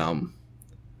just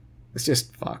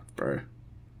fucked, bro.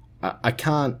 I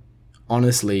can't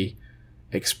honestly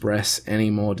express any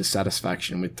more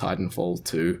dissatisfaction with Titanfall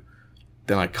 2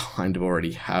 than I kind of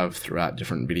already have throughout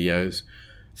different videos.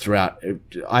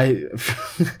 I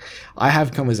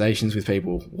have conversations with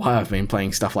people why I've been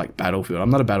playing stuff like Battlefield.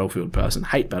 I'm not a Battlefield person.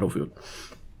 Hate Battlefield.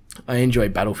 I enjoy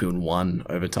Battlefield 1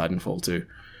 over Titanfall 2.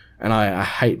 And I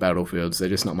hate Battlefields. They're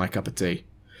just not my cup of tea.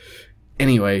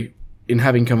 Anyway, in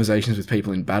having conversations with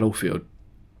people in Battlefield,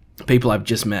 people I've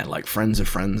just met, like friends of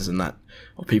friends and that,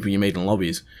 or people you meet in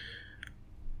lobbies,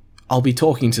 I'll be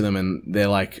talking to them and they're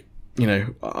like, you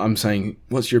know, I'm saying,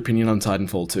 what's your opinion on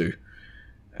Titanfall 2?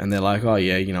 And they're like, oh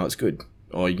yeah, you know, it's good.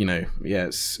 Or, you know, yeah,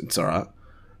 it's alright.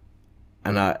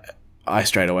 And I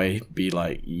straight away be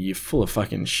like, you're full of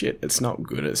fucking shit. It's not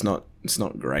good. It's not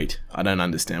great. I don't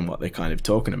understand what they're kind of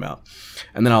talking about.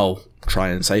 And then I'll try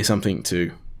and say something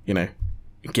to, you know,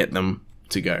 get them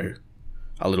to go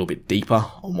a little bit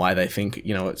deeper on why they think,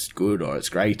 you know, it's good or it's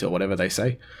great or whatever they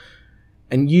say.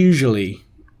 And usually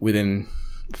within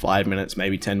 5 minutes,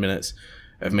 maybe 10 minutes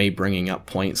of me bringing up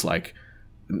points like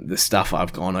the stuff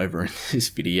I've gone over in this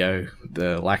video,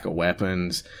 the lack of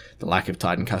weapons, the lack of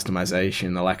Titan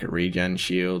customization, the lack of regen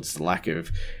shields, the lack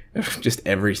of just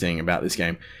everything about this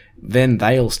game, then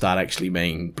they'll start actually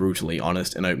being brutally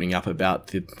honest and opening up about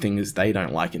the things they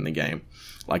don't like in the game.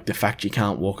 Like the fact you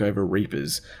can't walk over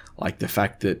Reapers, like the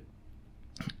fact that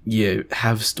you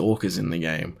have stalkers in the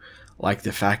game, like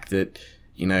the fact that,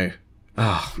 you know,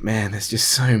 oh man, there's just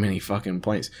so many fucking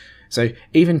points. So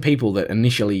even people that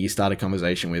initially you start a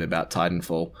conversation with about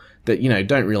Titanfall that, you know,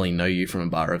 don't really know you from a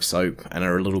bar of soap and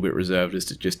are a little bit reserved as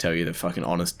to just tell you the fucking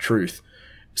honest truth,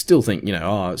 still think, you know,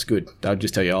 oh, it's good. They'll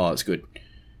just tell you, oh, it's good.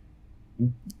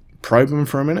 Probe them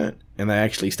for a minute and they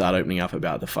actually start opening up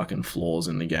about the fucking flaws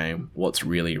in the game, what's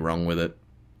really wrong with it,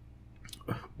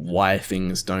 why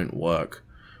things don't work,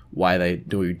 why they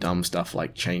do dumb stuff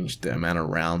like change the amount of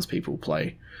rounds people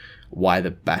play, why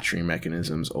the battery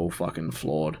mechanism's all fucking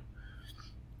flawed,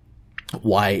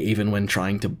 why even when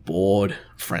trying to board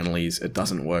friendlies it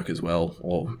doesn't work as well,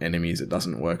 or enemies it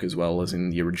doesn't work as well as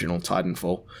in the original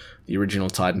Titanfall. The original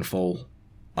Titanfall,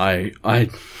 I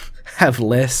have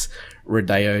less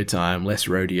rodeo time, less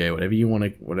rodeo,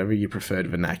 whatever you preferred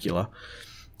vernacular,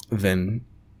 than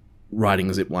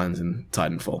riding zip lines in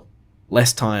Titanfall.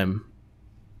 Less time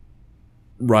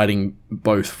riding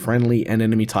both friendly and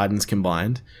enemy Titans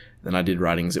combined than I did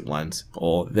riding zip lines,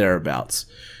 or thereabouts.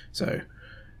 So,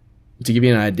 to give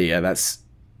you an idea, that's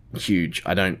huge.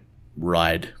 I don't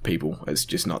ride people. It's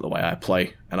just not the way I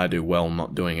play, and I do well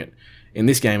not doing it. In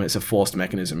this game, it's a forced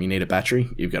mechanism. You need a battery,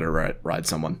 you've got to ride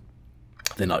someone.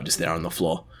 They're not just there on the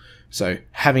floor. So,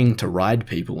 having to ride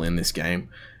people in this game,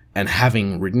 and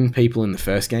having ridden people in the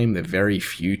first game, the very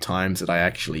few times that I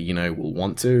actually, you know, will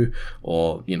want to,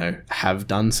 or, you know, have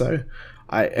done so,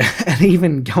 And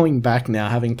even going back now,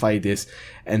 having played this,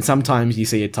 and sometimes you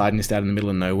see a Titanist out in the middle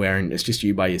of nowhere and it's just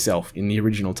you by yourself in the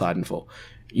original Titanfall,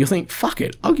 you'll think, fuck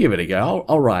it, I'll give it a go,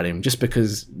 I'll ride him, just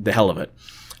because the hell of it.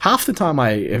 Half the time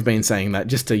I have been saying that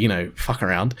just to, you know, fuck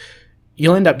around,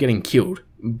 you'll end up getting killed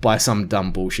by some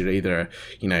dumb bullshit, either,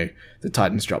 you know, the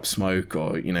Titans drop smoke,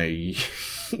 or, you know,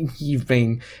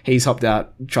 he's hopped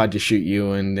out, tried to shoot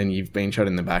you, and then you've been shot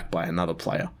in the back by another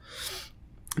player.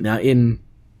 Now, in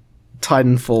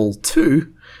Titanfall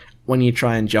 2, when you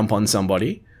try and jump on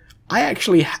somebody, I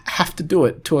actually have to do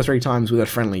it 2 or 3 times with a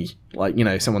friendly, like, you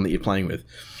know, someone that you're playing with.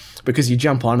 Because you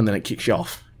jump on and then it kicks you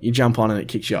off. You jump on and it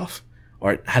kicks you off.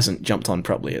 Or it hasn't jumped on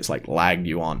properly, it's like lagged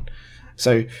you on.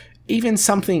 So, even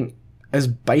something as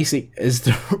basic as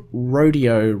the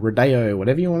rodeo,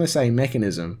 whatever you want to say,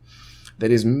 mechanism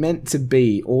that is meant to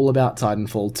be all about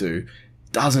Titanfall 2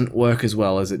 doesn't work as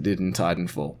well as it did in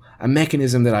Titanfall. A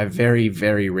mechanism that I very,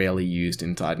 very rarely used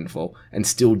in Titanfall, and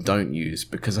still don't use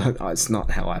because it's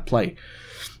not how I play.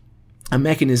 A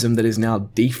mechanism that is now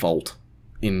default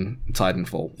in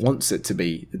Titanfall, wants it to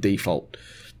be the default,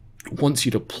 wants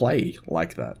you to play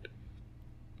like that.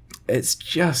 It's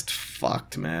just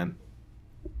fucked, man.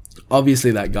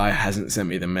 Obviously that guy hasn't sent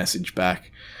me the message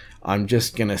back. I'm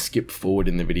just gonna skip forward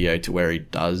in the video to where he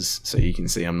does, so you can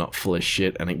see I'm not full of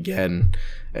shit, and again,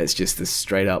 it's just the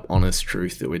straight up honest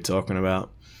truth that we're talking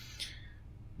about.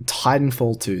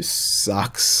 Titanfall 2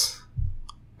 sucks.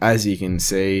 As you can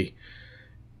see,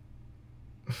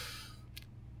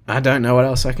 I don't know what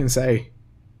else I can say.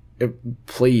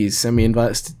 Please send me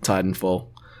invites to Titanfall.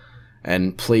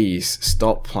 And please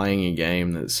stop playing a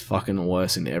game that's fucking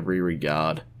worse in every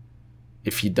regard.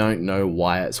 If you don't know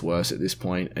why it's worse at this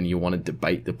point and you want to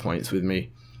debate the points with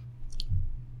me,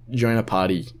 join a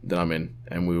party that I'm in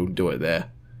and we'll do it there.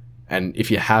 And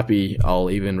if you're happy, I'll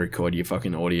even record your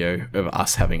fucking audio of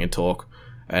us having a talk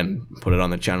and put it on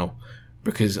the channel.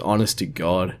 Because honest to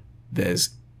God, there's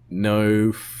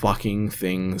no fucking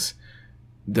things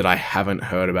that I haven't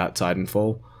heard about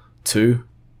Titanfall 2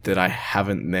 that I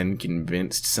haven't then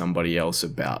convinced somebody else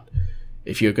about.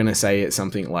 If you're going to say it's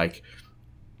something like,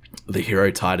 the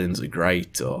hero titans are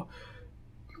great, or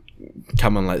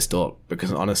come on, let's talk,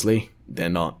 because honestly, they're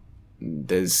not.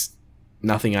 There's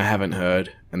nothing I haven't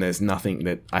heard, and there's nothing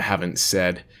that I haven't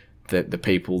said that the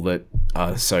people that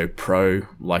are so pro,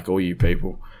 like all you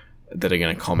people, that are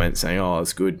going to comment saying, oh,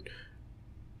 it's good,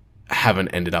 haven't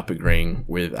ended up agreeing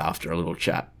with after a little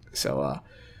chat. So,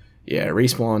 yeah,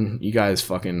 Respawn, you guys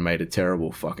fucking made a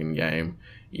terrible fucking game.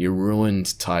 You ruined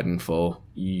Titanfall.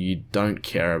 You don't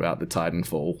care about the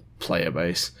Titanfall player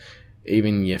base.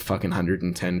 Even your fucking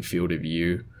 110 field of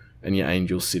view and your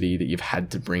Angel City that you've had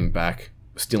to bring back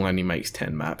still only makes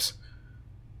 10 maps.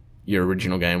 Your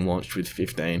original game launched with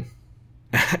 15.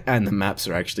 And the maps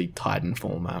are actually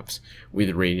Titanfall maps with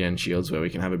regen shields where we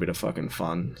can have a bit of fucking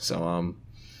fun. So,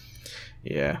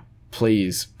 yeah.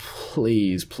 Please,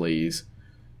 please, please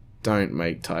don't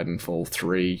make Titanfall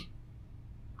 3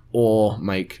 or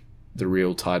make the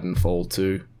real Titanfall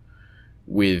 2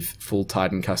 with full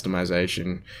Titan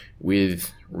customization,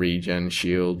 with regen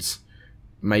shields.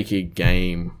 Make a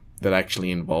game that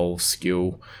actually involves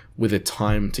skill, with a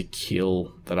time to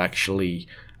kill that actually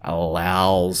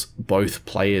allows both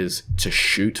players to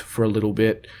shoot for a little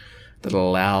bit, that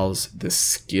allows the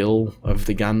skill of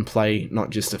the gunplay, not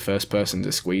just the first person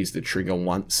to squeeze the trigger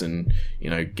once and, you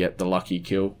know, get the lucky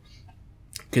kill.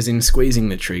 Because in squeezing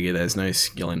the trigger, there's no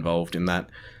skill involved in that.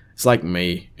 It's like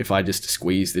me, if I just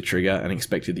squeezed the trigger and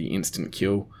expected the instant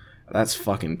kill, that's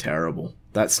fucking terrible.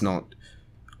 That's not...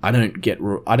 I don't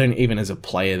even as a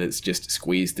player that's just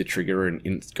squeezed the trigger and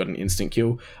got an instant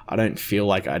kill, I don't feel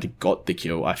like I got the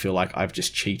kill. I feel like I've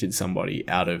just cheated somebody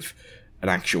out of an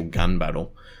actual gun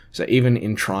battle. So even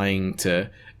in trying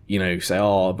to, you know, say,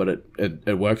 oh, but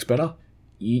it works better,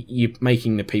 you're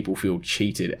making the people feel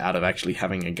cheated out of actually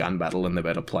having a gun battle and the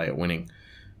better player winning.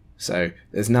 So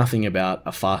there's nothing about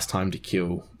a fast time to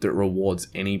kill that rewards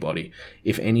anybody.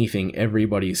 If anything,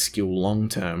 everybody's skill long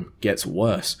term gets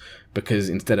worse, because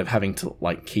instead of having to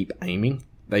like keep aiming,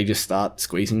 they just start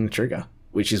squeezing the trigger,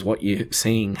 which is what you're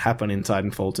seeing happen in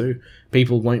Titanfall 2.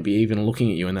 People won't be even looking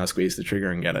at you and they'll squeeze the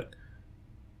trigger and get it.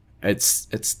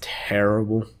 It's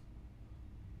terrible.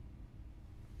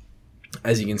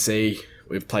 As you can see,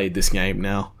 we've played this game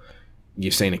now.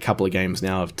 You've seen a couple of games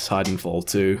now of Titanfall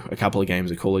 2, a couple of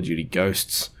games of Call of Duty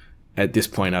Ghosts. At this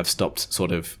point, I've stopped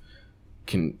sort of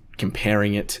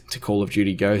comparing it to Call of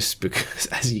Duty Ghosts, because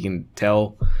as you can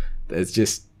tell,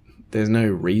 there's no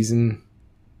reason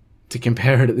to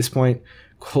compare it at this point.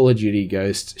 Call of Duty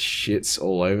Ghosts shits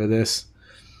all over this.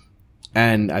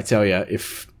 And I tell you,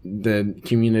 if the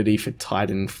community for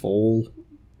Titanfall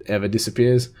ever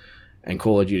disappears and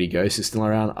Call of Duty Ghosts is still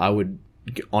around, I would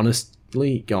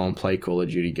honestly go and play Call of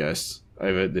Duty Ghosts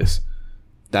over this.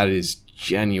 That is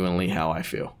genuinely how I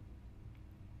feel.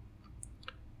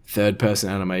 Third-person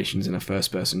animations in a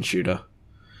first-person shooter.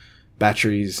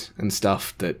 Batteries and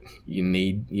stuff that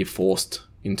you're forced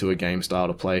into a game style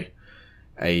to play.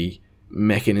 A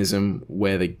mechanism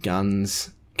where the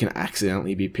guns can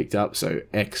accidentally be picked up, so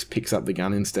X picks up the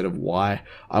gun instead of Y.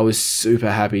 I was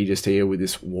super happy just here with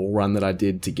this wall run that I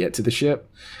did to get to the ship,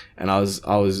 and I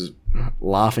was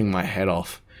laughing my head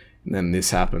off, and then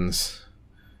this happens.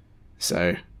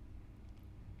 So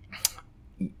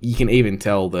you can even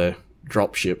tell the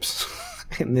dropships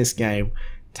in this game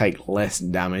take less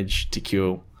damage to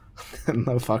kill than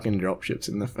the fucking dropships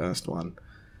in the first one.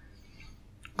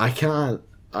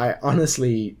 I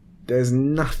honestly, there's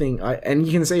nothing, and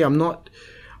you can see I'm not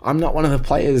one of the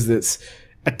players that's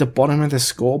at the bottom of the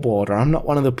scoreboard, or I'm not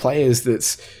one of the players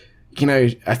that's, you know,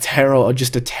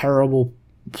 just a terrible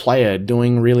player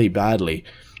doing really badly.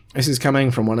 This is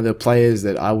coming from one of the players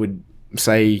that I would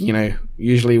say, you know,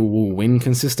 usually will win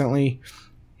consistently.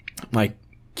 My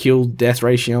kill death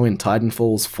ratio in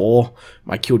Titanfall's 4.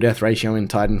 My kill death ratio in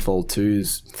Titanfall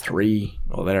 2's 3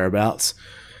 or thereabouts.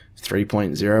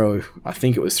 3.0. I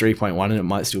think it was 3.1 and it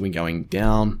might still be going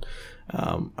down.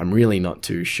 I'm really not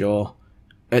too sure.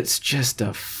 It's just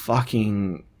a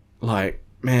fucking, like,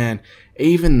 man,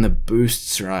 even the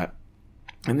boosts, right?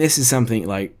 And this is something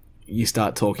like you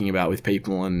start talking about with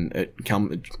people and it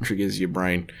triggers your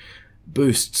brain.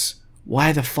 Boosts.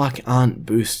 Why the fuck aren't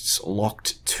boosts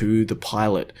locked to the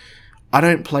pilot? I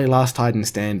don't play Last Titan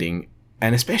Standing,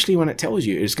 and especially when it tells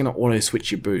you it's going to auto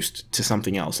switch your boost to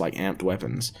something else like amped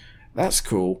weapons. That's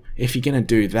cool. If you're going to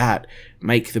do that,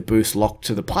 make the boost locked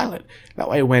to the pilot. That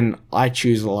way when I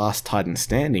choose the Last Titan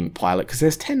Standing pilot, because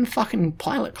there's 10 fucking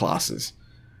pilot classes,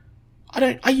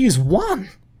 I use one.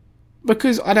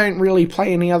 Because I don't really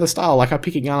play any other style. Like, I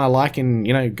pick a gun I like and,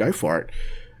 you know, go for it.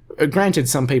 Granted,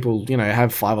 some people, you know,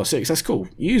 have 5 or 6. That's cool.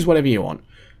 Use whatever you want.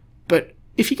 But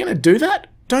if you're going to do that,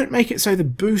 don't make it so the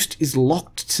boost is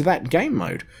locked to that game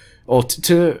mode. Or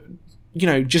to you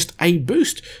know, just a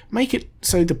boost. Make it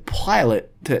so the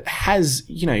pilot that has,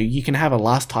 you know, you can have a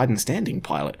Last Titan Standing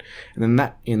pilot. And then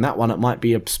that in that one, it might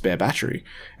be a spare battery.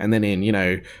 And then in, you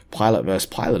know, pilot versus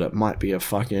pilot, it might be a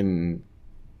fucking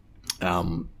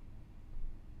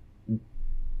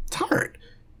turret.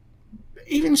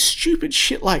 Even stupid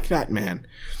shit like that, man.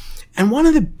 And one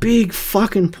of the big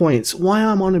fucking points why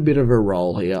I'm on a bit of a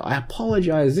roll here, I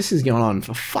apologize, this has gone on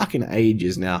for fucking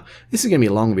ages now. This is going to be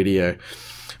a long video.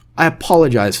 I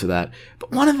apologize for that.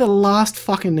 But one of the last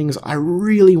fucking things I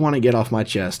really want to get off my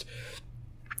chest,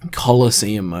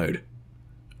 Coliseum mode.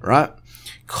 Right?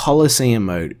 Coliseum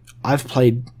mode. I've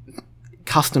played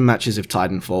custom matches of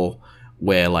Titanfall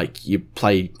where, like, you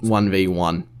play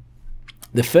 1v1.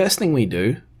 The first thing we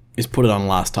do is put it on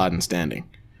Last Titan Standing.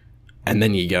 And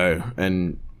then you go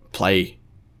and play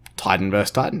Titan vs.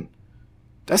 Titan.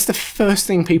 That's the first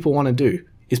thing people want to do,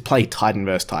 is play Titan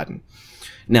vs. Titan.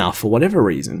 Now, for whatever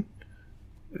reason,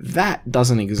 that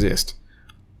doesn't exist.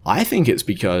 I think it's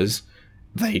because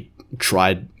they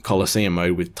tried Coliseum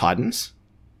mode with Titans.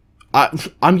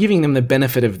 I'm giving them the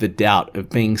benefit of the doubt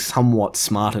of being somewhat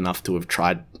smart enough to have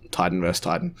tried Titan vs.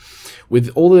 Titan. With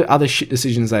all the other shit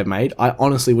decisions they've made, I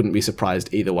honestly wouldn't be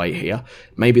surprised either way here.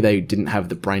 Maybe they didn't have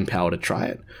the brain power to try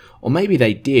it. Or maybe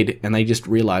they did, and they just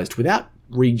realized without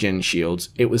regen shields,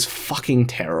 it was fucking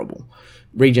terrible.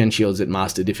 Regen shields at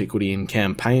master difficulty in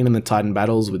campaign and the Titan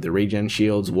battles with the regen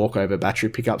shields, walkover battery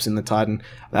pickups in the Titan,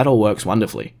 that all works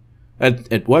wonderfully.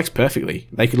 It works perfectly.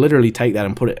 They could literally take that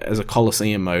and put it as a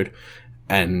Coliseum mode,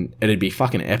 and it'd be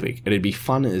fucking epic. It'd be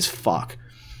fun as fuck.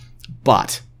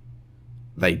 But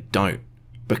they don't,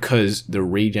 because the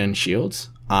regen shields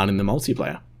aren't in the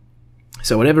multiplayer.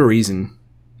 So whatever reason,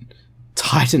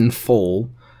 Titanfall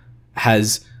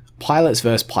has pilots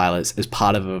versus pilots as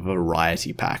part of a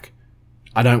variety pack.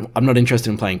 I'm not interested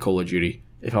in playing Call of Duty.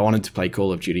 If I wanted to play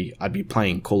Call of Duty, I'd be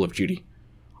playing Call of Duty.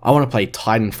 I want to play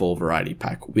Titanfall variety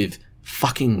pack with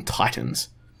fucking Titans.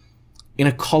 In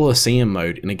a Coliseum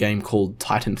mode in a game called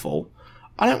Titanfall,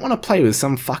 I don't want to play with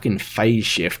some fucking phase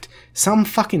shift, some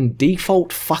fucking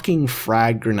default fucking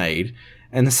frag grenade,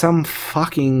 and some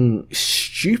fucking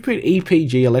stupid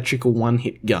EPG electrical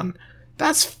one-hit gun.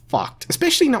 That's fucked.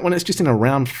 Especially not when it's just in a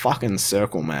round fucking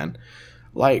circle, man.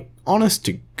 Like, honest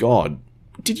to God.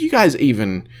 Did you guys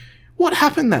even... What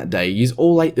happened that day? You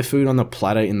all ate the food on the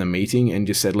platter in the meeting and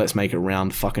just said, let's make a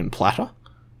round fucking platter?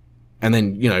 And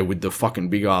then, you know, with the fucking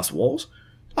big-ass walls?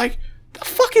 Like, the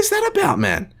fuck is that about,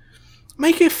 man?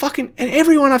 Make a fucking... And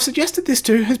everyone I've suggested this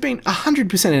to has been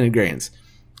 100% in agreement.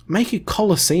 Make a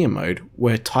Colosseum mode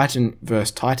where Titan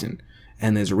versus Titan,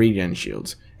 and there's regen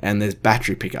shields, and there's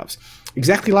battery pickups.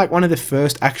 Exactly like one of the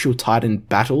first actual Titan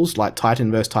battles, like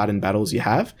Titan versus Titan battles you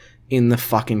have in the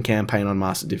fucking campaign on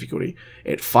Master Difficulty.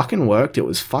 It fucking worked, it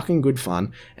was fucking good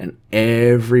fun, and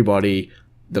everybody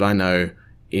that I know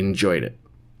enjoyed it.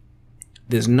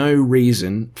 There's no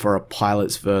reason for a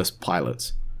pilots versus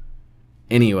pilots.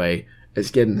 Anyway,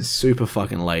 it's getting super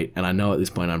fucking late, and I know at this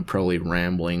point I'm probably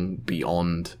rambling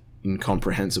beyond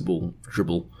incomprehensible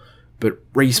dribble,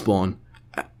 but Respawn,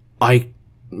 I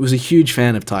was a huge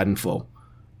fan of Titanfall.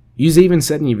 You've even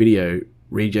said in your video,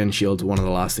 regen shields were one of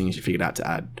the last things you figured out to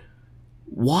add.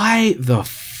 Why the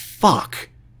fuck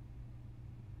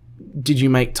did you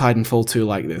make Titanfall 2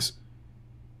 like this?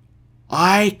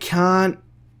 I can't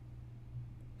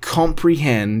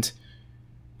comprehend.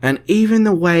 And even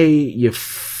the way your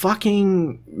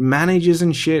fucking managers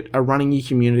and shit are running your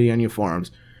community on your forums.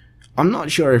 I'm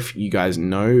not sure if you guys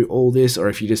know all this or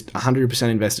if you're just 100%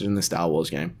 invested in the Star Wars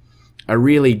game. I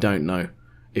really don't know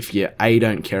if you A,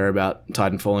 don't care about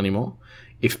Titanfall anymore,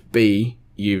 if B,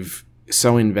 you've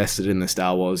so invested in the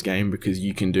Star Wars game because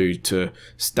you can do to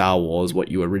Star Wars what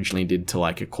you originally did to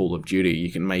like a Call of Duty. You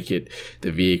can make it,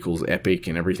 the vehicles epic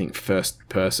and everything first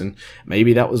person.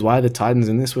 Maybe that was why the Titans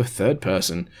in this were third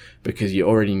person, because you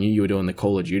already knew you were doing the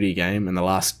Call of Duty game, and the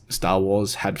last Star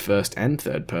Wars had first and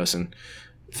third person.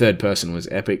 Third person was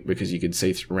epic because you could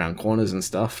see around corners and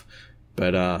stuff,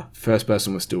 but first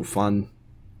person was still fun.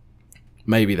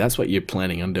 Maybe that's what you're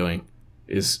planning on doing.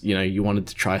 Is, you know, you wanted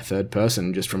to try third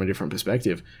person just from a different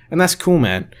perspective. And that's cool,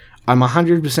 man. I'm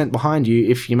 100% behind you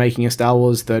if you're making a Star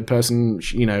Wars third person,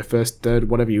 you know, first, third,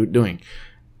 whatever you're doing.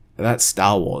 That's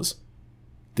Star Wars.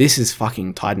 This is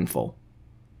fucking Titanfall.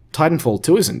 Titanfall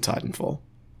 2 isn't Titanfall.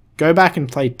 Go back and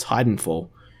play Titanfall.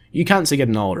 You can't are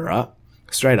getting older, right?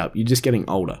 Straight up, you're just getting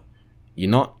older. You're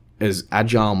not as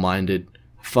agile-minded.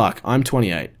 Fuck, I'm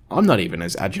 28. I'm not even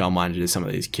as agile-minded as some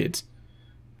of these kids.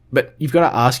 But you've got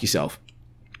to ask yourself,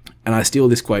 and I steal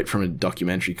this quote from a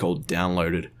documentary called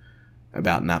Downloaded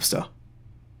about Napster.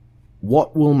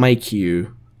 What will make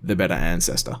you the better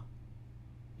ancestor?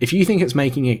 If you think it's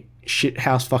making a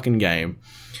shithouse fucking game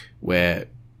where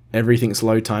everything's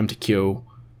low time to kill,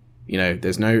 you know,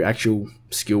 there's no actual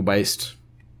skill-based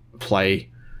play,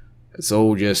 it's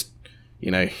all just, you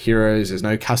know, heroes, there's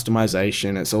no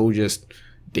customization, it's all just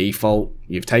default,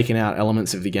 you've taken out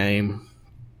elements of the game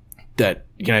that,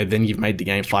 you know, then you've made the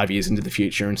game 5 years into the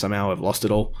future and somehow have lost it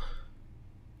all.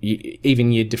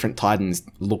 Even your different Titans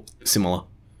look similar.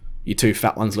 Your two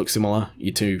fat ones look similar,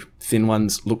 your two thin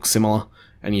ones look similar,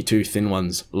 and your two thin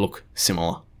ones look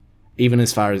similar. Even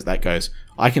as far as that goes,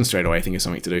 I can straight away think of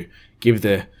something to do. Give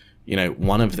the, you know,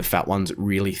 one of the fat ones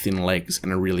really thin legs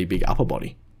and a really big upper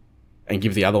body, and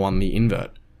give the other one the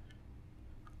invert.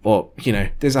 Or, you know,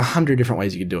 there's 100 different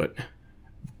ways you could do it.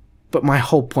 But my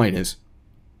whole point is,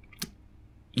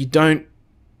 you're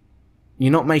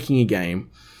not making a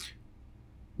game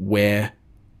where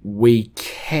we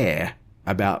care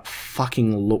about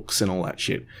fucking looks and all that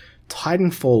shit.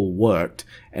 Titanfall worked,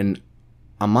 and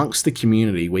amongst the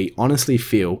community, we honestly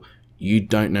feel you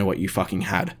don't know what you fucking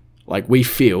had. Like, we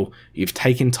feel you've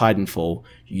taken Titanfall,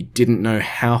 you didn't know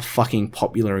how fucking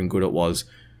popular and good it was.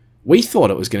 We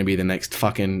thought it was going to be the next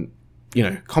fucking, you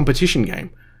know, competition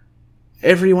game.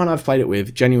 Everyone I've played it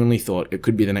with genuinely thought it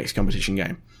could be the next competition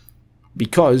game.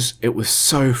 Because it was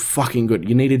so fucking good.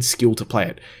 You needed skill to play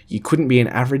it. You couldn't be an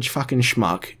average fucking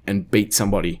schmuck and beat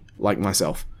somebody like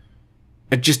myself.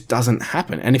 It just doesn't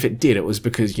happen. And if it did, it was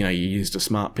because, you know, you used a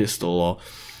smart pistol or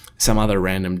some other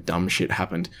random dumb shit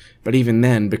happened. But even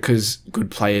then, because good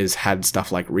players had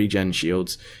stuff like regen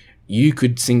shields, you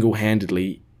could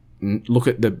single-handedly look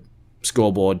at the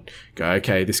scoreboard, go,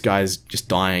 okay, this guy's just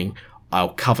dying,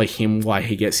 I'll cover him while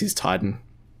he gets his Titan.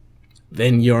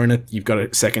 Then you've got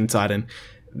a second Titan.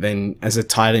 Then as a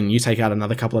Titan, you take out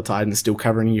another couple of Titans, still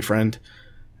covering your friend.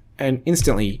 And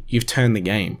instantly, you've turned the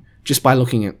game just by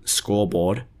looking at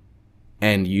scoreboard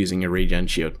and using a regen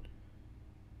shield.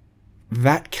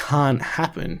 That can't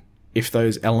happen if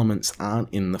those elements aren't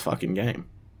in the fucking game.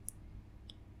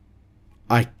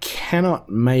 I cannot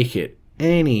make it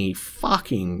any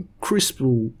fucking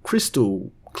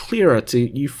crystal clearer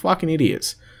to you fucking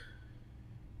idiots.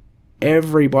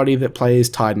 Everybody that plays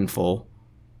Titanfall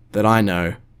that I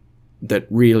know that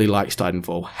really likes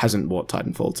Titanfall hasn't bought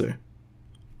Titanfall 2.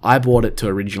 I bought it to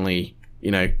originally, you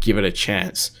know, give it a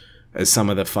chance, as some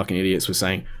of the fucking idiots were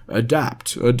saying,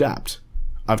 adapt.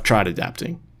 I've tried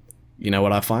adapting. You know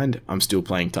what I find? I'm still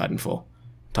playing Titanfall.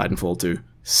 Titanfall 2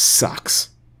 sucks.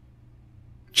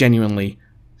 genuinely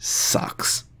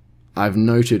sucks. I've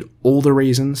noted all the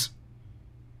reasons,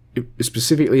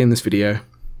 specifically in this video.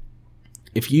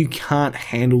 If you can't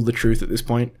handle the truth at this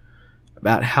point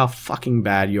about how fucking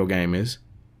bad your game is,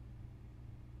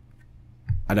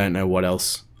 I don't know what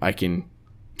else I can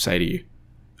say to you.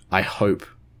 I hope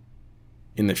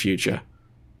in the future,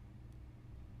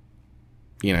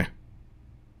 you know,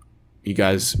 you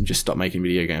guys just stop making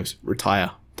video games.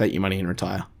 Retire. Take your money and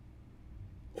retire.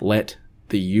 Let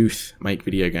the youth make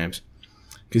video games.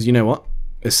 Because you know what?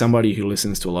 As somebody who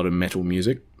listens to a lot of metal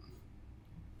music,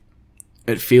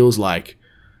 it feels like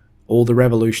all the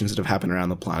revolutions that have happened around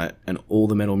the planet and all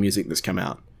the metal music that's come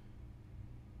out,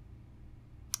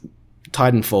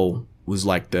 Titanfall was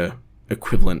like the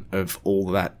equivalent of all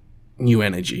that new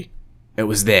energy. It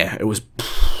was there. It was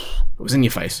in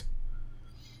your face.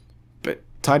 But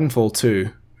Titanfall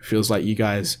 2 feels like you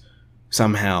guys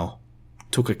somehow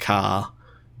took a car,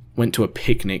 went to a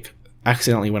picnic,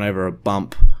 accidentally went over a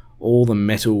bump, all the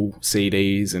metal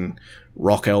CDs and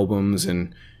rock albums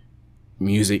and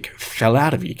music fell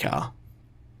out of your car.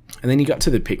 And then you got to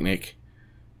the picnic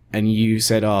and you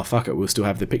said, oh, fuck it, we'll still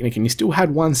have the picnic. And you still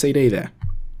had one CD there.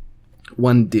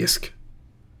 One disc.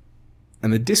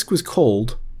 And the disc was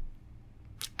called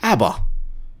ABBA.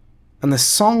 And the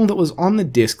song that was on the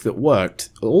disc that worked,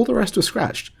 all the rest was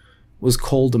scratched, was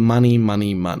called Money,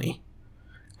 Money, Money.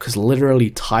 Because literally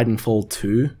Titanfall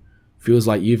 2 feels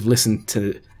like you've listened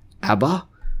to ABBA,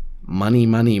 Money,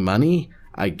 Money, Money,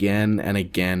 again and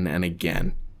again and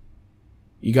again.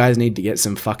 You guys need to get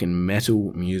some fucking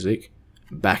metal music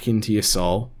back into your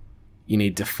soul. You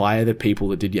need to fire the people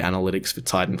that did your analytics for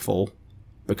Titanfall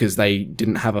because they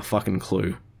didn't have a fucking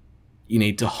clue. You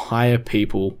need to hire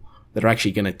people that are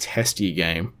actually going to test your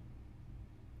game.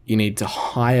 You need to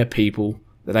hire people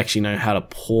that actually know how to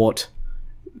port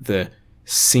the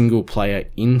single player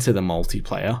into the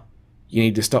multiplayer. You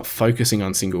need to stop focusing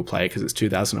on single player because it's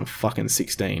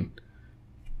 2016.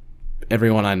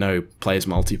 Everyone I know plays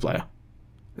multiplayer.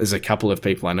 There's a couple of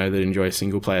people I know that enjoy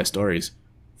single player stories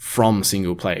from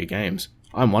single player games.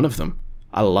 I'm one of them.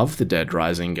 I love the Dead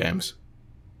Rising games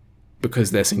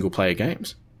because they're single player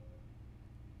games.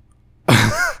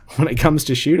 When it comes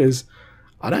to shooters,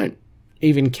 I don't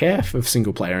even care for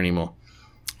single player anymore.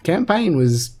 Campaign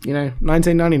was,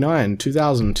 1999,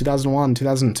 2000, 2001,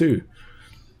 2002.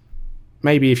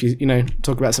 Maybe if you,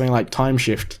 talk about something like Time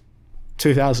Shift,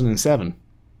 2007.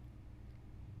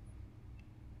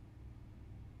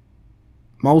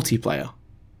 Multiplayer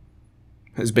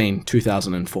has been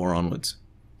 2004 onwards,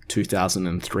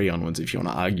 2003 onwards if you want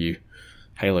to argue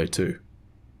Halo 2,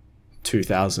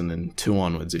 2002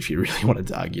 onwards if you really wanted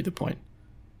to argue the point.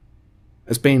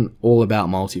 It's been all about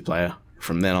multiplayer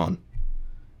from then on.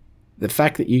 The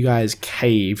fact that you guys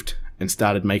caved and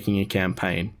started making a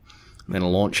campaign and then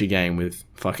launch a game with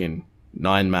fucking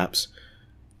 9 maps,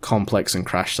 Complex and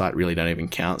Crash Site really don't even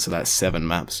count, so that's 7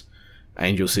 maps.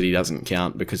 Angel City doesn't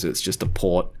count because it's just a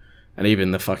port. And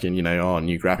even the fucking, new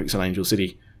graphics on Angel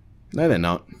City. No, they're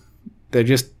not. They're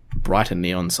just brighter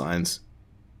neon signs.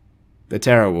 They're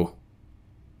terrible.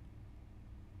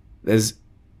 There's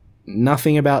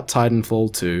nothing about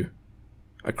Titanfall 2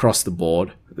 across the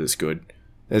board that's good.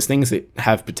 There's things that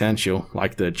have potential,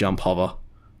 like the jump hover,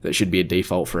 that should be a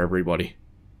default for everybody.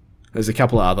 There's a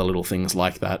couple of other little things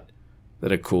like that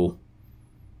that are cool.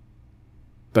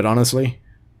 But honestly,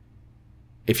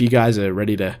 if you guys are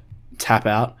ready to tap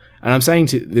out, and I'm saying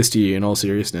this to you in all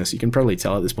seriousness, you can probably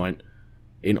tell at this point,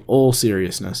 in all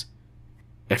seriousness,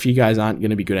 if you guys aren't going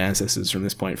to be good ancestors from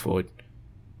this point forward,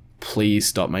 please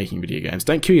stop making video games.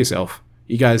 Don't kill yourself.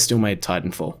 You guys still made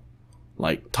Titanfall.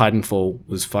 Like, Titanfall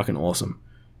was fucking awesome.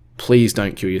 Please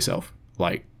don't kill yourself.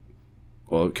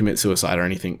 Or commit suicide or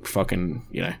anything fucking,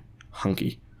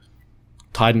 hunky.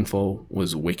 Titanfall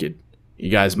was wicked. You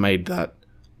guys made that.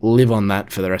 Live on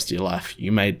that for the rest of your life.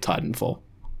 You made Titanfall.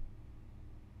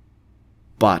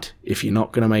 But if you're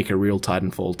not going to make a real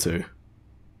Titanfall 2,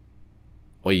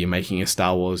 or you're making a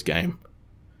Star Wars game,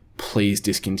 please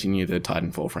discontinue the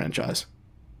Titanfall franchise.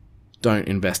 Don't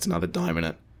invest another dime in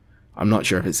it. I'm not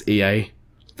sure if it's EA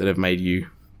that have made you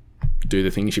do the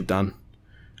things you've done.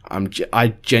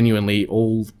 I genuinely,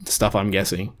 all the stuff I'm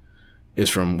guessing is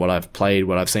from what I've played,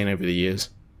 what I've seen over the years,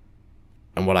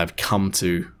 and what I've come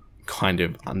to kind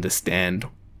of understand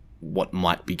what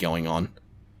might be going on.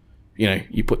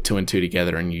 You put 2 and 2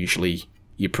 together and usually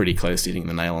you're pretty close to hitting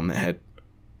the nail on the head.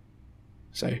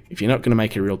 So if you're not going to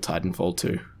make a real Titanfall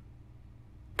 2,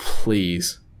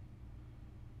 please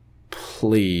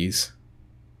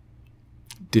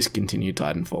discontinue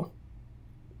Titanfall.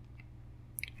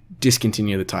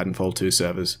 Discontinue the Titanfall 2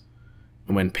 servers.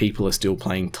 and when people are still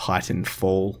playing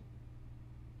Titanfall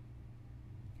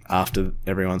after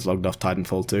everyone's logged off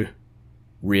Titanfall 2,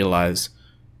 realize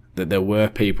that there were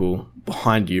people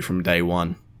behind you from day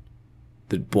one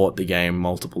that bought the game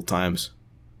multiple times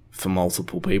for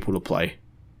multiple people to play,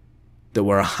 that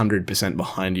were 100%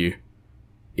 behind you,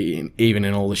 even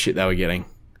in all the shit they were getting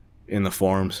in the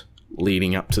forums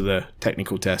leading up to the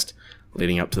technical test,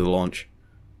 leading up to the launch.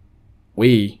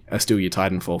 We are still your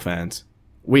Titanfall fans.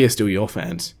 We are still your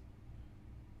fans.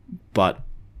 But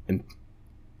in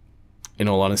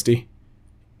all honesty,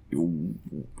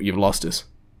 you've lost us.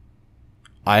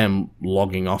 I am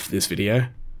logging off this video,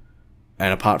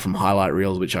 and apart from highlight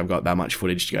reels, which I've got that much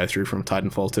footage to go through from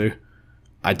Titanfall 2,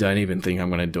 I don't even think I'm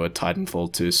going to do a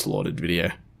Titanfall 2 slaughtered video,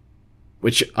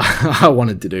 which I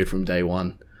wanted to do from day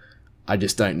one. I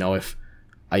just don't know if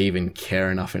I even care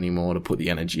enough anymore to put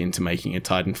the energy into making a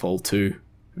Titanfall 2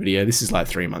 video. This is like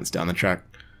 3 months down the track.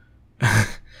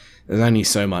 There's only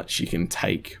so much you can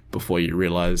take before you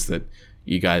realize that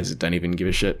you guys don't even give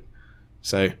a shit.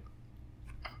 So,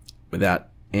 without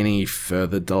any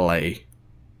further delay,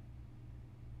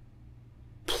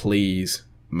 please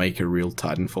make a real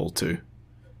Titanfall 2.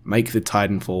 Make the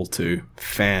Titanfall 2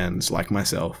 fans like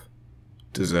myself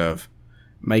deserve.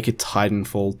 Make a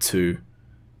Titanfall 2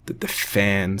 that the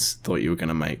fans thought you were going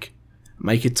to make.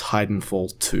 Make a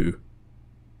Titanfall 2.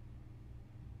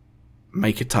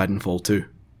 Make a Titanfall 2.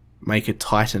 Make a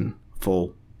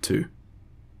Titanfall 2.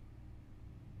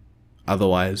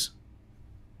 Otherwise,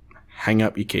 hang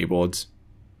up your keyboards,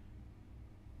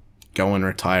 go and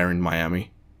retire in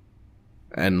Miami,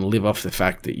 and live off the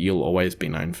fact that you'll always be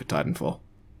known for Titanfall.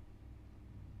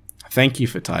 Thank you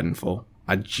for Titanfall.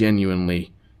 I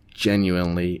genuinely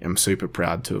am super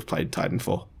proud to have played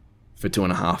Titanfall for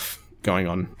 2.5, going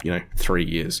on, 3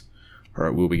 years. Or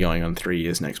it will be going on 3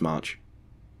 years next March.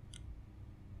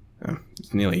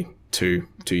 It's nearly 2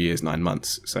 years, 9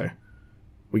 months, so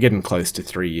we're getting close to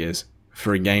 3 years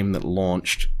for a game that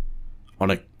launched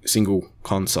on a single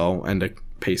console and a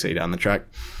PC down the track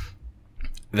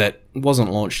that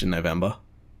wasn't launched in November.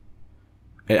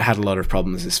 It had a lot of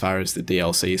problems as far as the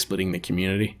DLC splitting the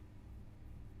community.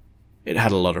 It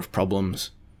had a lot of problems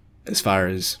as far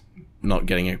as not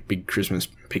getting a big Christmas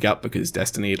pickup because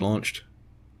Destiny had launched.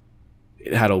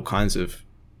 It had all kinds of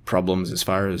problems as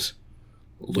far as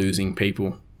losing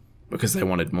people because they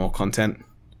wanted more content.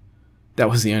 That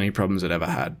was the only problems it ever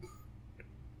had.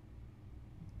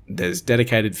 There's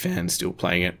dedicated fans still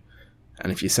playing it,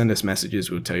 and if you send us messages,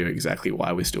 we'll tell you exactly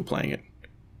why we're still playing it.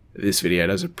 This video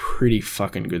does a pretty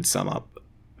fucking good sum up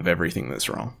of everything that's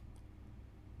wrong.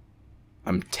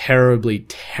 I'm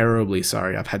terribly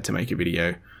sorry I've had to make a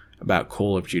video about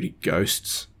Call of Duty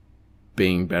Ghosts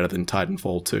being better than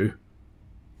Titanfall 2,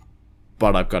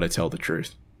 but I've got to tell the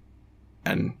truth.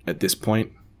 And at this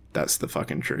point, that's the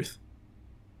fucking truth.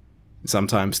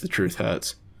 Sometimes the truth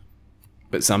hurts,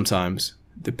 but sometimes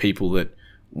the people that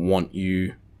want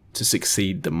you to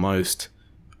succeed the most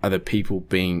are the people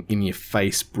being in your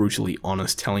face, brutally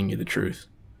honest, telling you the truth.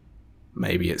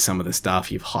 Maybe it's some of the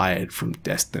staff you've hired from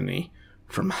Destiny,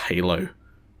 from Halo,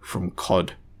 from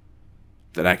COD,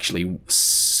 that actually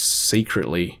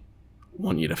secretly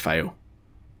want you to fail.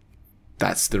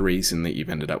 That's the reason that you've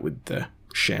ended up with the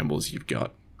shambles you've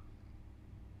got.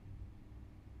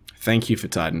 Thank you for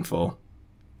Titanfall.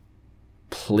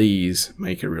 Please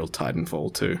make a real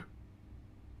Titanfall 2.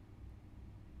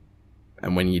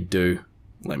 And when you do,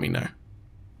 let me know.